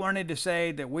 I wanted to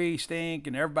say that we stink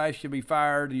and everybody should be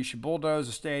fired and you should bulldoze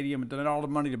the stadium and donate all the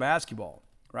money to basketball.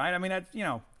 Right? I mean,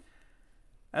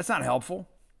 that's not helpful.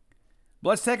 But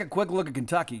let's take a quick look at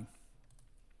Kentucky.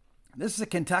 This is a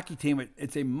Kentucky team.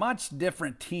 It's a much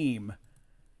different team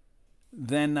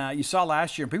than you saw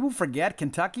last year. People forget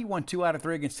Kentucky won 2 out of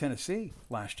 3 against Tennessee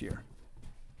last year.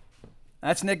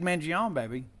 That's Nick Mangione,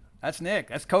 baby. That's Nick.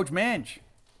 That's Coach Mange.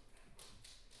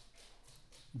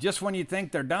 Just when you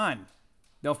think they're done,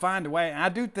 they'll find a way. And I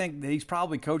do think that he's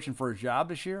probably coaching for his job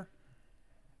this year.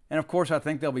 And, of course, I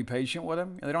think they'll be patient with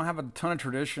him. They don't have a ton of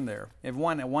tradition there. They've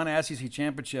won one SEC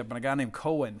championship, and a guy named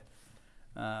Cohen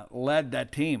led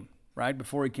that team right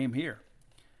before he came here.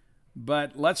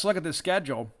 But let's look at the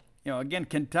schedule. Again,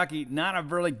 Kentucky, not a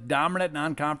really dominant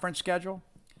non-conference schedule,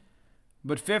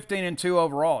 but 15-2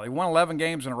 overall. They won 11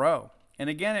 games in a row. And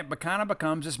again, it kind of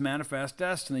becomes this manifest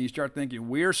destiny. You start thinking,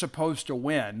 we're supposed to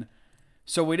win,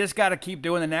 so we just got to keep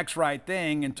doing the next right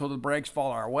thing until the breaks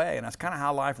fall our way. And that's kind of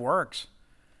how life works.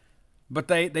 But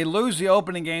they lose the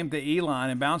opening game to Elon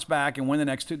and bounce back and win the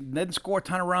next two. They didn't score a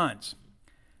ton of runs.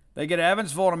 They get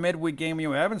Evansville in a midweek game.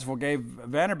 Evansville gave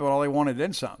Vanderbilt all they wanted,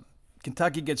 then some.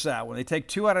 Kentucky gets that one. They take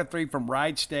 2 out of 3 from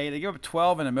Wright State. They give up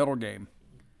 12 in the middle game.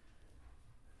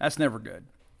 That's never good.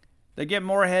 They get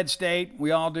Morehead State.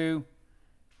 We all do.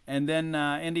 And then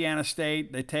Indiana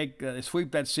State, they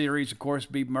sweep that series, of course,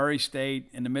 beat Murray State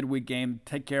in the midweek game,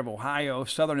 take care of Ohio,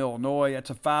 Southern Illinois. That's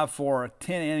a 5-4, a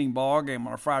 10-inning ball game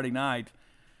on a Friday night.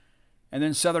 And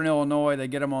then Southern Illinois, they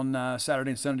get them on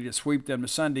Saturday and Sunday to sweep them. The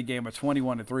Sunday game, a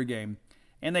 21-3 game.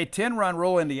 And they 10-run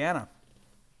rule Indiana.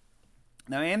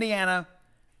 Now, Indiana,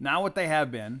 not what they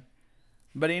have been,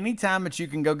 but any time that you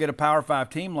can go get a Power 5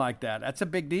 team like that, that's a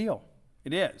big deal.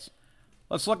 It is.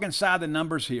 Let's look inside the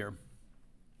numbers here.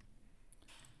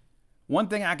 One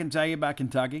thing I can tell you about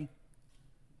Kentucky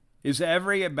is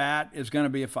every at-bat is going to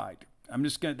be a fight.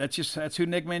 That's who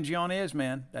Nick Mingione is,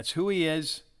 man. That's who he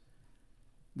is.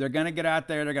 They're going to get out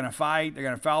there. They're going to fight. They're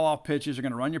going to foul off pitches. They're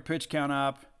going to run your pitch count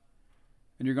up.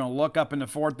 And you're going to look up in the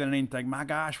fourth inning and think, my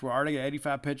gosh, we're already at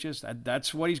 85 pitches.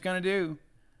 That's what he's going to do.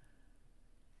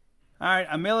 All right,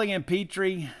 Emilian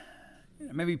Petrie,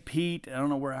 maybe Pete. I don't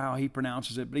know how he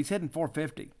pronounces it, but he's hitting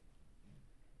 450.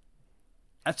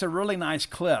 That's a really nice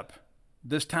clip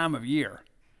this time of year.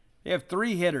 They have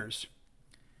 3 hitters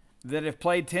that have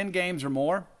played 10 games or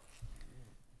more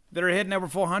that are hitting over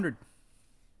 400.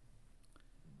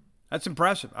 That's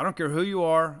impressive. I don't care who you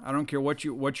are. I don't care what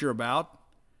you're about.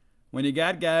 When you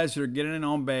got guys that are getting in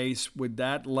on base with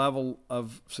that level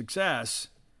of success,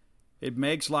 it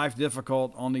makes life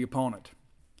difficult on the opponent.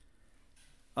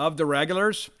 Of the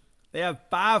regulars, they have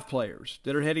 5 players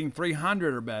that are hitting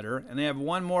 300 or better, and they have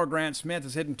one more, Grant Smith,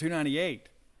 that's hitting 298.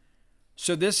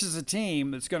 So this is a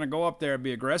team that's going to go up there and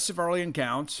be aggressive early in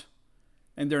counts,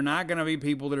 and they're not going to be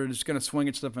people that are just going to swing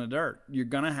at stuff in the dirt. You're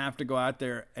going to have to go out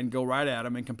there and go right at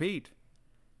them and compete.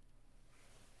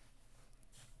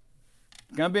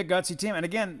 It's going to be a gutsy team. And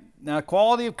again, now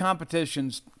quality of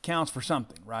competitions counts for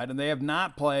something, right? And they have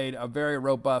not played a very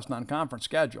robust non-conference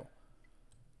schedule.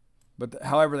 But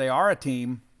however, they are a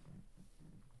team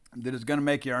that is going to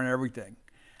make you earn everything.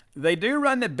 They do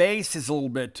run the bases a little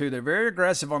bit, too. They're very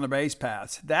aggressive on the base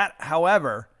paths. That,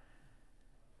 however,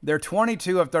 they're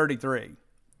 22 of 33.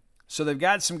 So they've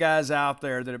got some guys out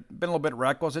there that have been a little bit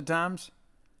reckless at times,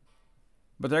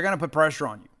 but they're going to put pressure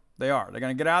on you. They are. They're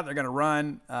going to get out. They're going to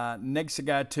run. Nick's a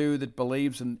guy, too, that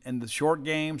believes in the short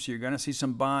game, so you're going to see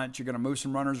some bunts. You're going to move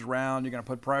some runners around. You're going to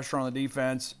put pressure on the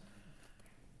defense.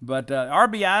 But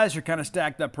RBIs are kind of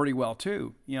stacked up pretty well,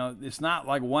 too. It's not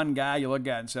like one guy you look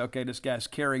at and say, okay, this guy's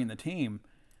carrying the team.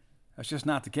 That's just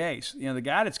not the case. The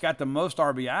guy that's got the most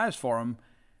RBIs for him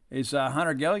is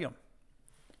Hunter Gilliam,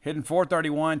 hitting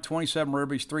 431, 27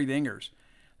 ribbies, 3 dingers.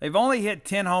 They've only hit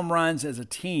 10 home runs as a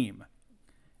team.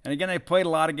 And again, they played a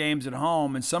lot of games at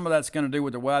home, and some of that's going to do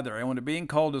with the weather. And with it being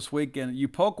cold this weekend, you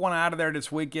poke one out of there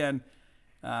this weekend,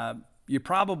 you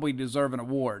probably deserve an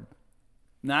award.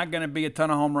 Not going to be a ton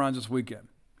of home runs this weekend.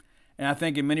 And I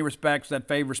think in many respects that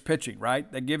favors pitching,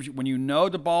 right? That gives you, when you know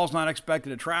the ball's not expected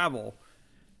to travel,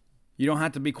 you don't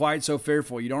have to be quite so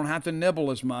fearful. You don't have to nibble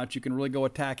as much. You can really go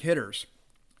attack hitters.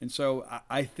 And so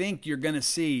I think you're going to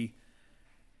see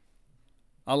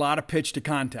a lot of pitch to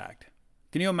contact.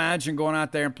 Can you imagine going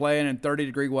out there and playing in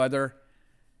 30-degree weather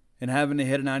and having to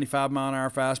hit a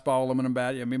 95-mile-an-hour fastball, aluminum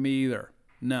bat? I mean, me either.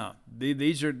 No,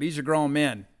 these are grown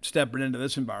men stepping into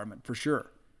this environment for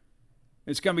sure.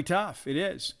 It's going to be tough. It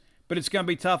is. But it's going to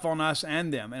be tough on us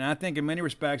and them. And I think in many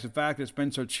respects, the fact that it's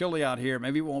been so chilly out here,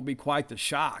 maybe it won't be quite the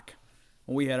shock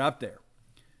when we head up there.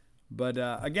 But,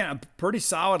 again, a pretty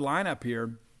solid lineup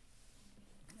here.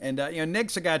 And,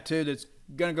 Nick's a guy, too, that's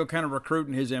going to go kind of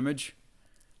recruiting his image.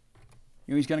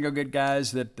 He's going to go get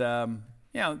guys that, they're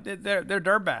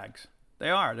dirtbags. They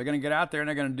are. They're going to get out there and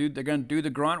they're going to do the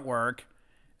grunt work.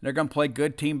 They're going to play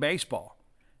good team baseball.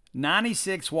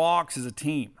 96 walks as a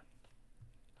team.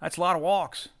 That's a lot of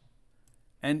walks.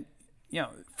 And,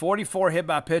 44 hit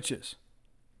by pitches.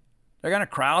 They're going to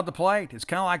crowd the plate. It's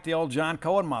kind of like the old John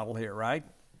Cohen model here, right?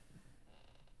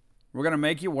 We're going to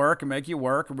make you work and make you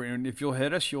work. And if you'll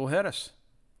hit us, you'll hit us.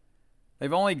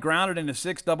 They've only grounded into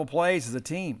 6 double plays as a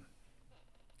team.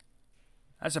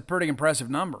 That's a pretty impressive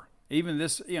number. Even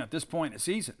at this point in the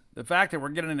season, the fact that we're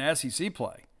getting into SEC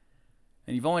play,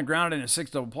 and you've only grounded in a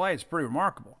 6-double play, it's pretty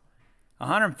remarkable.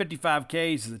 155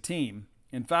 Ks as a team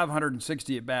and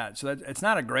 560 at bat. So it's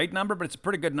not a great number, but it's a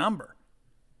pretty good number.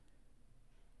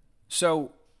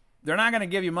 So they're not going to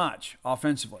give you much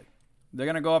offensively. They're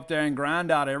going to go up there and grind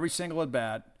out every single at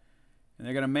bat, and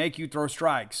they're going to make you throw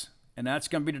strikes. And that's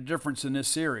going to be the difference in this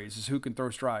series, is who can throw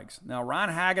strikes. Now, Ryan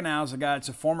Hagenow is a guy that's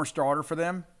a former starter for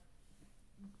them.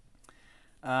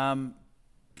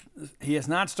 He has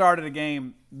not started a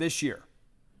game this year,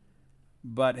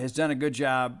 but has done a good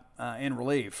job in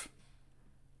relief.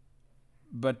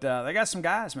 But they got some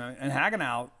guys, man. And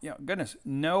Hagenow, goodness,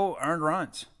 no earned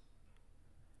runs.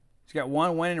 He's got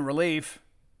 1 win in relief,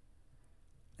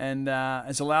 and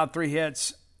has allowed 3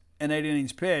 hits in 8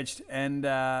 innings pitched, and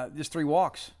just 3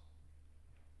 walks.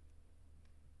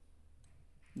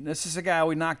 This is a guy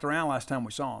we knocked around last time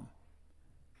we saw him.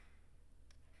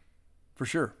 For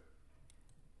sure.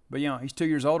 But, he's 2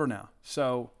 years older now.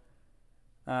 So,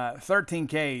 13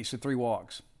 Ks to 3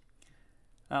 walks.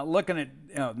 Looking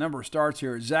at number of starts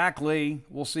here, Zach Lee,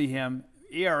 we'll see him.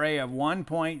 ERA of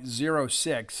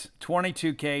 1.06,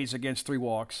 22 Ks against 3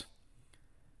 walks.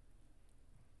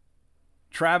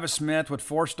 Travis Smith with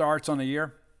 4 starts on the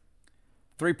year,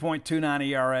 3.29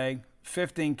 ERA,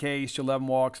 15 Ks to 11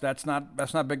 walks. That's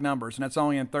not big numbers, and that's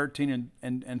only in 13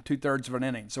 and 2/3 of an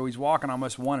inning. So he's walking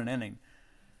almost 1 an inning.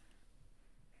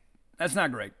 That's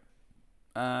not great.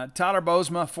 Tyler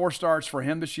Bozema, 4 starts for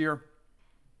him this year.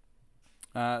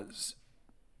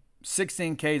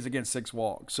 16 Ks against 6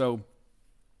 walks. So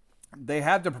they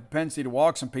have the propensity to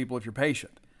walk some people if you're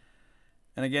patient.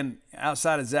 And again,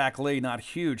 outside of Zach Lee, not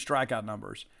huge strikeout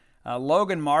numbers.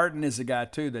 Logan Martin is a guy,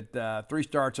 too, that 3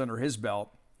 starts under his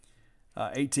belt.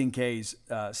 18 Ks,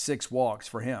 6 walks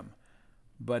for him.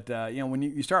 But, when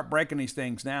you start breaking these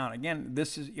things down, again,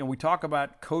 this is, we talk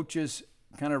about coaches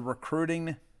kind of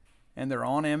recruiting and their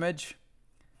own image.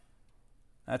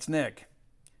 That's Nick.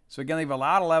 So, again, they've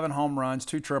allowed 11 home runs,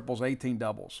 2 triples, 18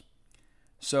 doubles.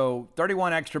 So,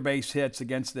 31 extra base hits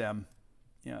against them.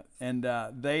 And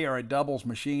they are a doubles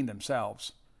machine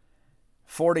themselves.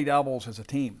 40 doubles as a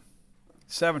team.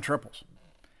 7 triples.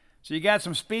 So, you got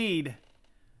some speed.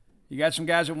 You got some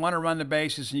guys that want to run the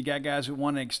bases, and you got guys that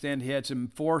want to extend hits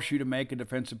and force you to make a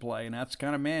defensive play, and that's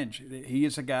kind of Minge. He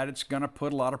is a guy that's going to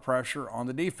put a lot of pressure on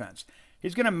the defense.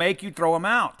 He's going to make you throw him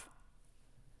out.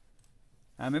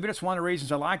 Maybe that's one of the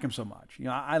reasons I like him so much.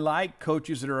 I like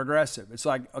coaches that are aggressive. It's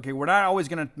like, okay, we're not always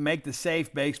going to make the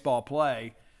safe baseball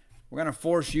play. We're going to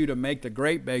force you to make the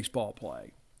great baseball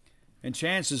play. And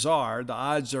chances are the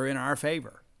odds are in our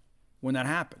favor when that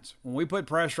happens. When we put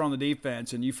pressure on the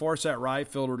defense and you force that right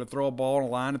fielder to throw a ball on a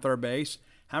line at third base,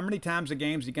 how many times a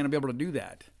game is he going to be able to do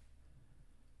that?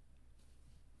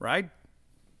 Right?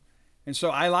 And so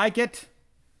I like it.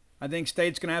 I think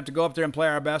State's going to have to go up there and play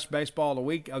our best baseball of the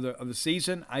week of the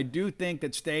season. I do think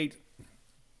that State,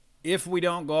 if we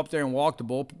don't go up there and walk the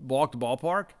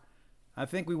ballpark, I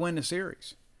think we win the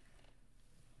series.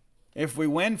 If we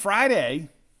win Friday,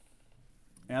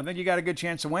 and I think you got a good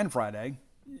chance to win Friday,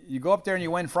 you go up there and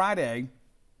you win Friday,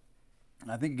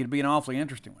 I think it could be an awfully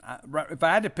interesting one. If I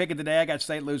had to pick it today, I got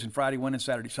State losing Friday, winning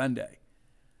Saturday, Sunday.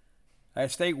 I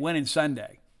had State winning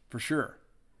Sunday, for sure.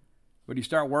 But you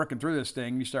start working through this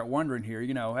thing, you start wondering here,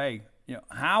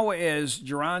 how is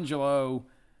Gerangelo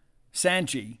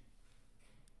Sanchi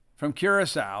from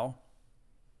Curacao,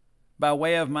 by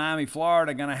way of Miami,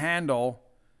 Florida, going to handle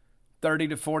 30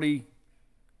 to 40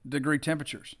 degree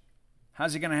temperatures?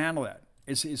 How's he going to handle that?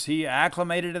 Is he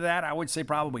acclimated to that? I would say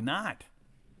probably not.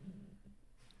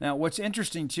 Now, what's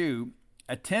interesting, too,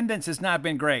 attendance has not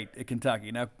been great at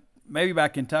Kentucky. Now, maybe by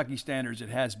Kentucky standards it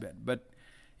has been. But,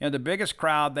 the biggest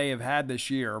crowd they have had this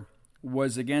year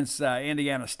was against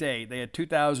Indiana State. They had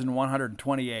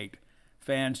 2,128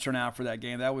 fans turn out for that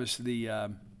game. That was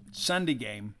the Sunday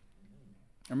game.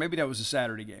 Or maybe that was the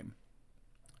Saturday game.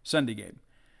 Sunday game.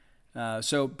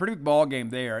 So pretty big ball game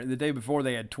there. The day before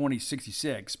they had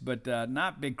 2066, but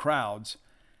not big crowds.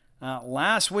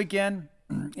 Last weekend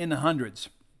in the hundreds.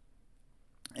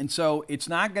 And so it's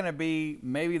not going to be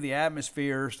maybe the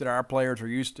atmospheres that our players are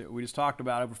used to. We just talked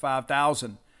about over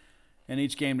 5,000 in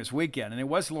each game this weekend. And it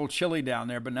was a little chilly down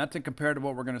there, but nothing compared to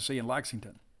what we're going to see in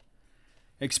Lexington.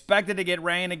 Expected to get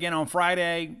rain again on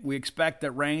Friday. We expect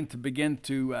that rain to begin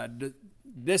to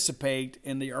dissipate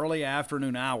in the early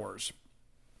afternoon hours.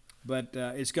 But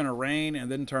it's going to rain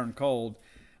and then turn cold.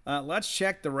 Let's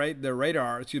check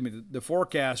the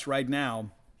forecast right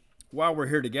now while we're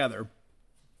here together.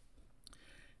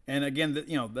 And again, the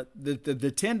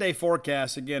 10-day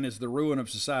forecast, again, is the ruin of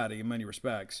society in many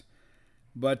respects.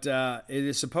 But it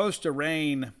is supposed to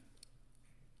rain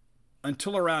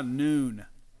until around noon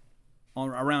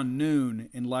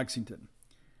in Lexington.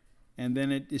 And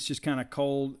then it's just kind of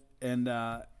cold and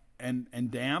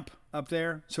damp up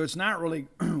there. So it's not really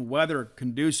weather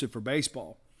conducive for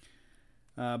baseball.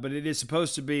 But it is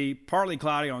supposed to be partly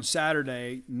cloudy on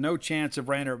Saturday. No chance of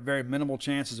rain or very minimal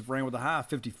chances of rain with a high of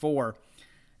 54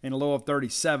 and a low of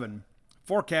 37.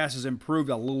 Forecast has improved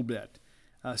a little bit.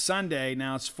 Sunday,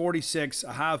 now it's 46,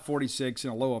 a high of 46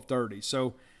 and a low of 30.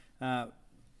 So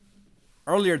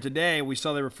earlier today, we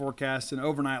saw they were forecasting an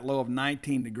overnight low of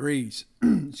 19 degrees,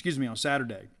 on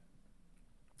Saturday.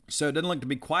 So it doesn't look to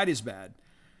be quite as bad.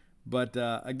 But,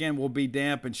 again, we'll be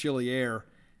damp and chilly air.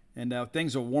 And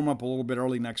things will warm up a little bit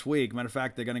early next week. Matter of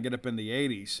fact, they're going to get up in the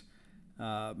 80s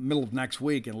middle of next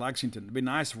week in Lexington. It'd be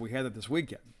nice if we had it this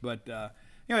weekend. But,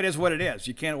 it is what it is.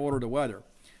 You can't order the weather.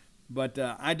 But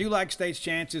I do like State's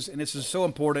chances, and this is so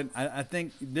important. I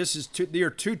think there are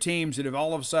two teams that have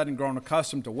all of a sudden grown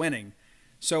accustomed to winning.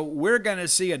 So we're going to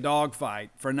see a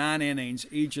dogfight for 9 innings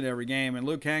each and every game. And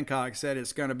Luke Hancock said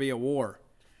it's going to be a war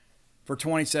for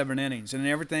 27 innings. And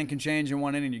everything can change in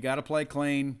one inning. You got to play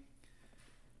clean.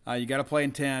 You got to play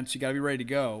intense. You got to be ready to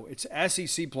go. It's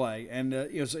SEC play, and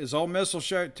as Ole Miss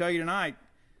will tell you tonight,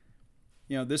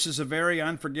 this is a very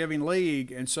unforgiving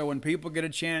league, and so when people get a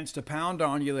chance to pound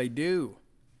on you, they do.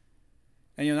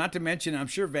 And not to mention, I'm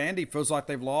sure Vandy feels like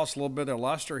they've lost a little bit of their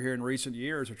luster here in recent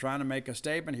years. They're trying to make a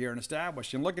statement here and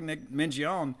establish. And look at Nick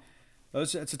Mingione.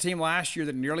 It's a team last year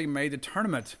that nearly made the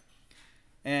tournament,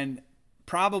 and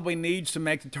probably needs to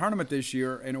make the tournament this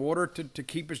year in order to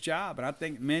keep his job. And I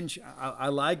think Minge, I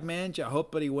like Minge. I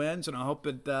hope that he wins, and I hope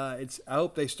that I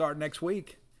hope they start next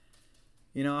week.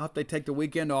 I hope they take the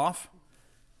weekend off,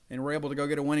 and we're able to go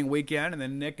get a winning weekend, and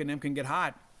then Nick and them can get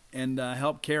hot and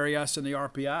help carry us in the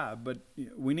RPI. But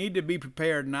we need to be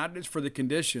prepared, not just for the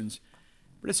conditions,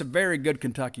 but it's a very good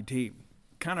Kentucky team,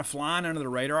 kind of flying under the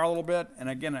radar a little bit. And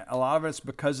again, a lot of it's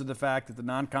because of the fact that the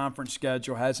non-conference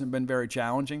schedule hasn't been very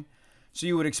challenging. So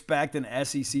you would expect an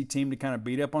SEC team to kind of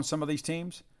beat up on some of these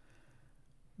teams.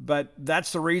 But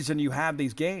that's the reason you have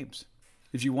these games,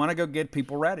 is you want to go get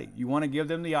people ready. You want to give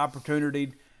them the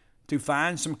opportunity to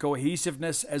find some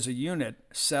cohesiveness as a unit,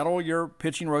 settle your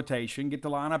pitching rotation, get the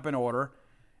lineup in order,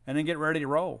 and then get ready to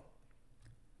roll.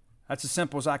 That's as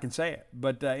simple as I can say it.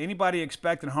 But anybody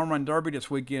expecting home run derby this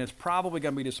weekend is probably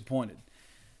going to be disappointed.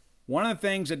 One of the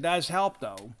things that does help,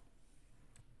 though,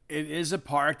 it is a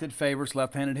park that favors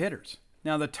left-handed hitters.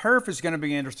 Now, the turf is going to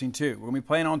be interesting, too. When we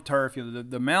play on turf,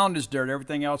 the mound is dirt,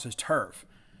 everything else is turf.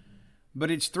 But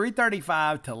it's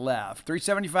 335 to left,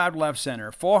 375 to left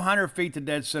center, 400 feet to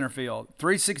dead center field,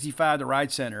 365 to right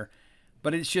center,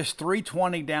 but it's just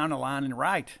 320 down the line and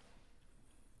right.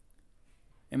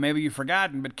 And maybe you've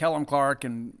forgotten, but Kellum Clark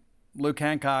and Luke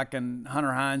Hancock and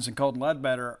Hunter Hines and Colton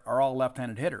Ledbetter are all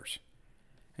left-handed hitters.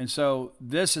 And so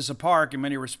this is a park, in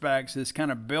many respects, that's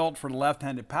kind of built for the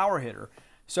left-handed power hitter.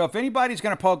 So if anybody's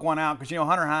going to poke one out, because,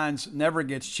 Hunter Hines never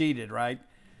gets cheated, right?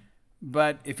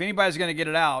 But if anybody's going to get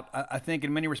it out, I think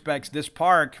in many respects this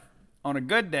park, on a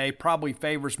good day, probably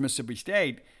favors Mississippi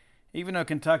State. Even though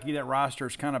Kentucky, that roster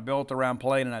is kind of built around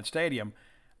playing in that stadium,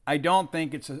 I don't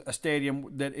think it's a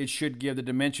stadium that it should give, the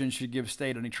dimensions should give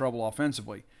State any trouble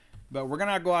offensively. But we're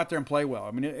going to go out there and play well.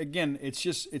 I mean, again,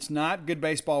 it's not good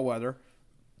baseball weather.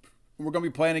 We're going to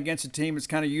be playing against a team that's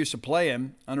kind of used to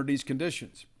playing under these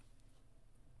conditions.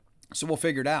 So we'll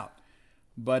figure it out.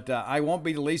 But I won't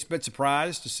be the least bit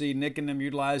surprised to see Nick and them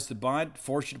utilize the bunt,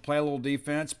 force you to play a little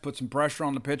defense, put some pressure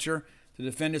on the pitcher to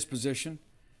defend his position.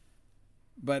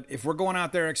 But if we're going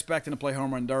out there expecting to play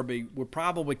home run derby, we're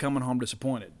probably coming home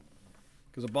disappointed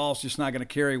because the ball's just not going to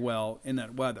carry well in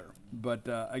that weather. But,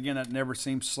 again, that never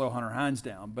seems to slow Hunter Hines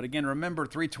down. But, again, remember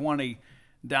 320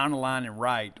 down the line and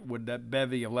right with that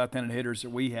bevy of left-handed hitters that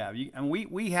we have. And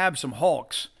we have some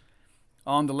hulks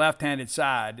on the left-handed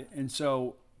side, and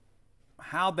so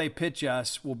how they pitch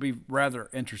us will be rather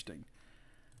interesting.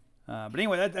 But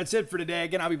anyway, that's it for today.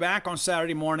 Again, I'll be back on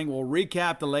Saturday morning. We'll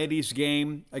recap the ladies'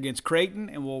 game against Creighton,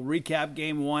 and we'll recap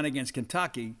Game 1 against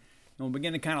Kentucky. And we'll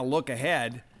begin to kind of look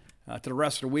ahead to the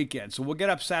rest of the weekend. So we'll get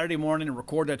up Saturday morning and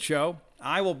record that show.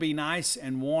 I will be nice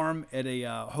and warm at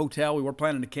a hotel. We were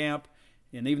planning to camp,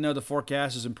 and even though the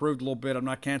forecast has improved a little bit, I'm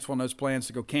not canceling those plans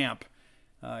to go camp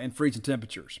in freezing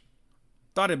temperatures.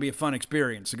 Thought it'd be a fun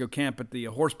experience to go camp at the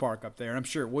horse park up there, and I'm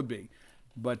sure it would be,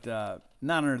 but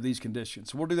not under these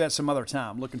conditions. So we'll do that some other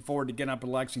time. Looking forward to getting up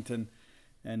in Lexington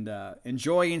and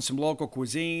enjoying some local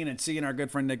cuisine and seeing our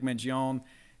good friend Nick Mingione,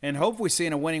 and hopefully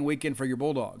seeing a winning weekend for your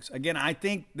Bulldogs. Again, I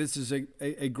think this is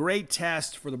a great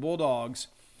test for the Bulldogs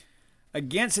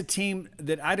against a team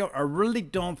that I really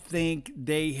don't think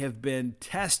they have been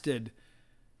tested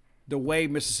the way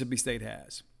Mississippi State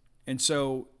has. And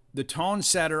so the tone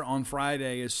setter on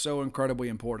Friday is so incredibly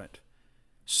important.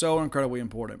 So incredibly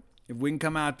important. If we can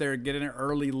come out there and get an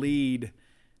early lead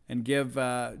and give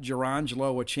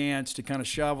Gerangelo a chance to kind of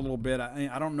shove a little bit,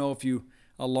 I don't know if you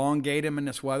elongate him in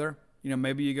this weather.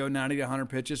 Maybe you go 90 to 100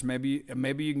 pitches. Maybe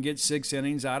you can get 6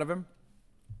 innings out of him.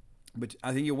 But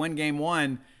I think you win game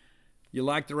one. You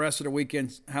like the rest of the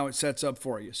weekend, how it sets up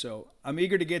for you. So I'm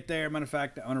eager to get there. Matter of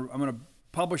fact, I'm going to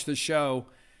publish the show,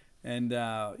 and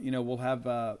we'll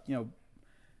have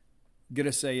get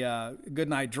us a good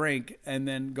night drink, and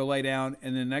then go lay down.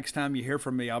 And then next time you hear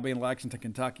from me, I'll be in Lexington,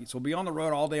 Kentucky. So we'll be on the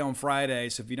road all day on Friday.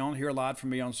 So if you don't hear a lot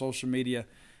from me on social media,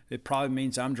 it probably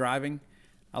means I'm driving.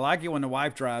 I like it when the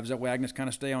wife drives. That way I can just kind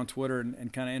of stay on Twitter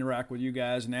and kind of interact with you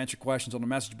guys and answer questions on the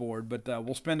message board. But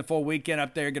we'll spend the full weekend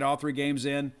up there, get all 3 games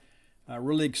in.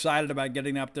 Really excited about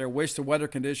getting up there. Wish the weather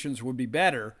conditions would be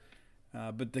better,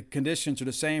 but the conditions are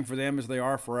the same for them as they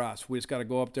are for us. We just got to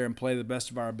go up there and play the best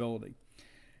of our ability.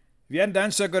 If you hadn't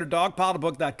done so, go to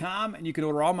dogpilebook.com, and you can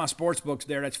order all my sports books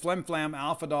there. That's Flim Flam,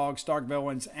 Alpha Dog, Stark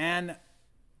Villains, and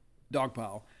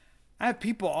Dogpile. I have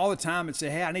people all the time that say,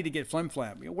 hey, I need to get Flim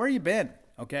Flam. Where you been?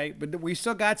 Okay, but we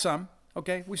still got some.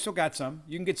 Okay, we still got some.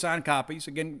 You can get signed copies.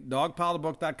 Again,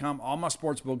 dogpilebook.com. All my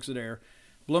sports books are there.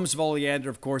 Bloomsville Oleander,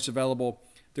 of course, available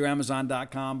through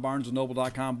Amazon.com,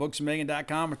 BarnesandNoble.com,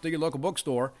 BooksAMillion.com, or through your local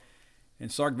bookstore.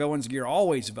 And Stark Villains gear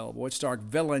always available at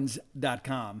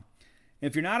StarkVillains.com.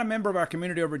 If you're not a member of our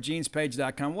community over at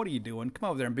JeansPage.com, what are you doing? Come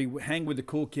over there and hang with the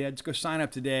cool kids. Go sign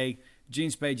up today,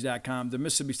 JeansPage.com, the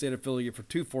Mississippi State affiliate for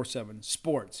 247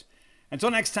 Sports. Until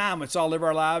next time, let's all live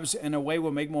our lives in a way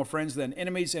we'll make more friends than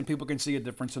enemies, and people can see a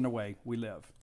difference in the way we live.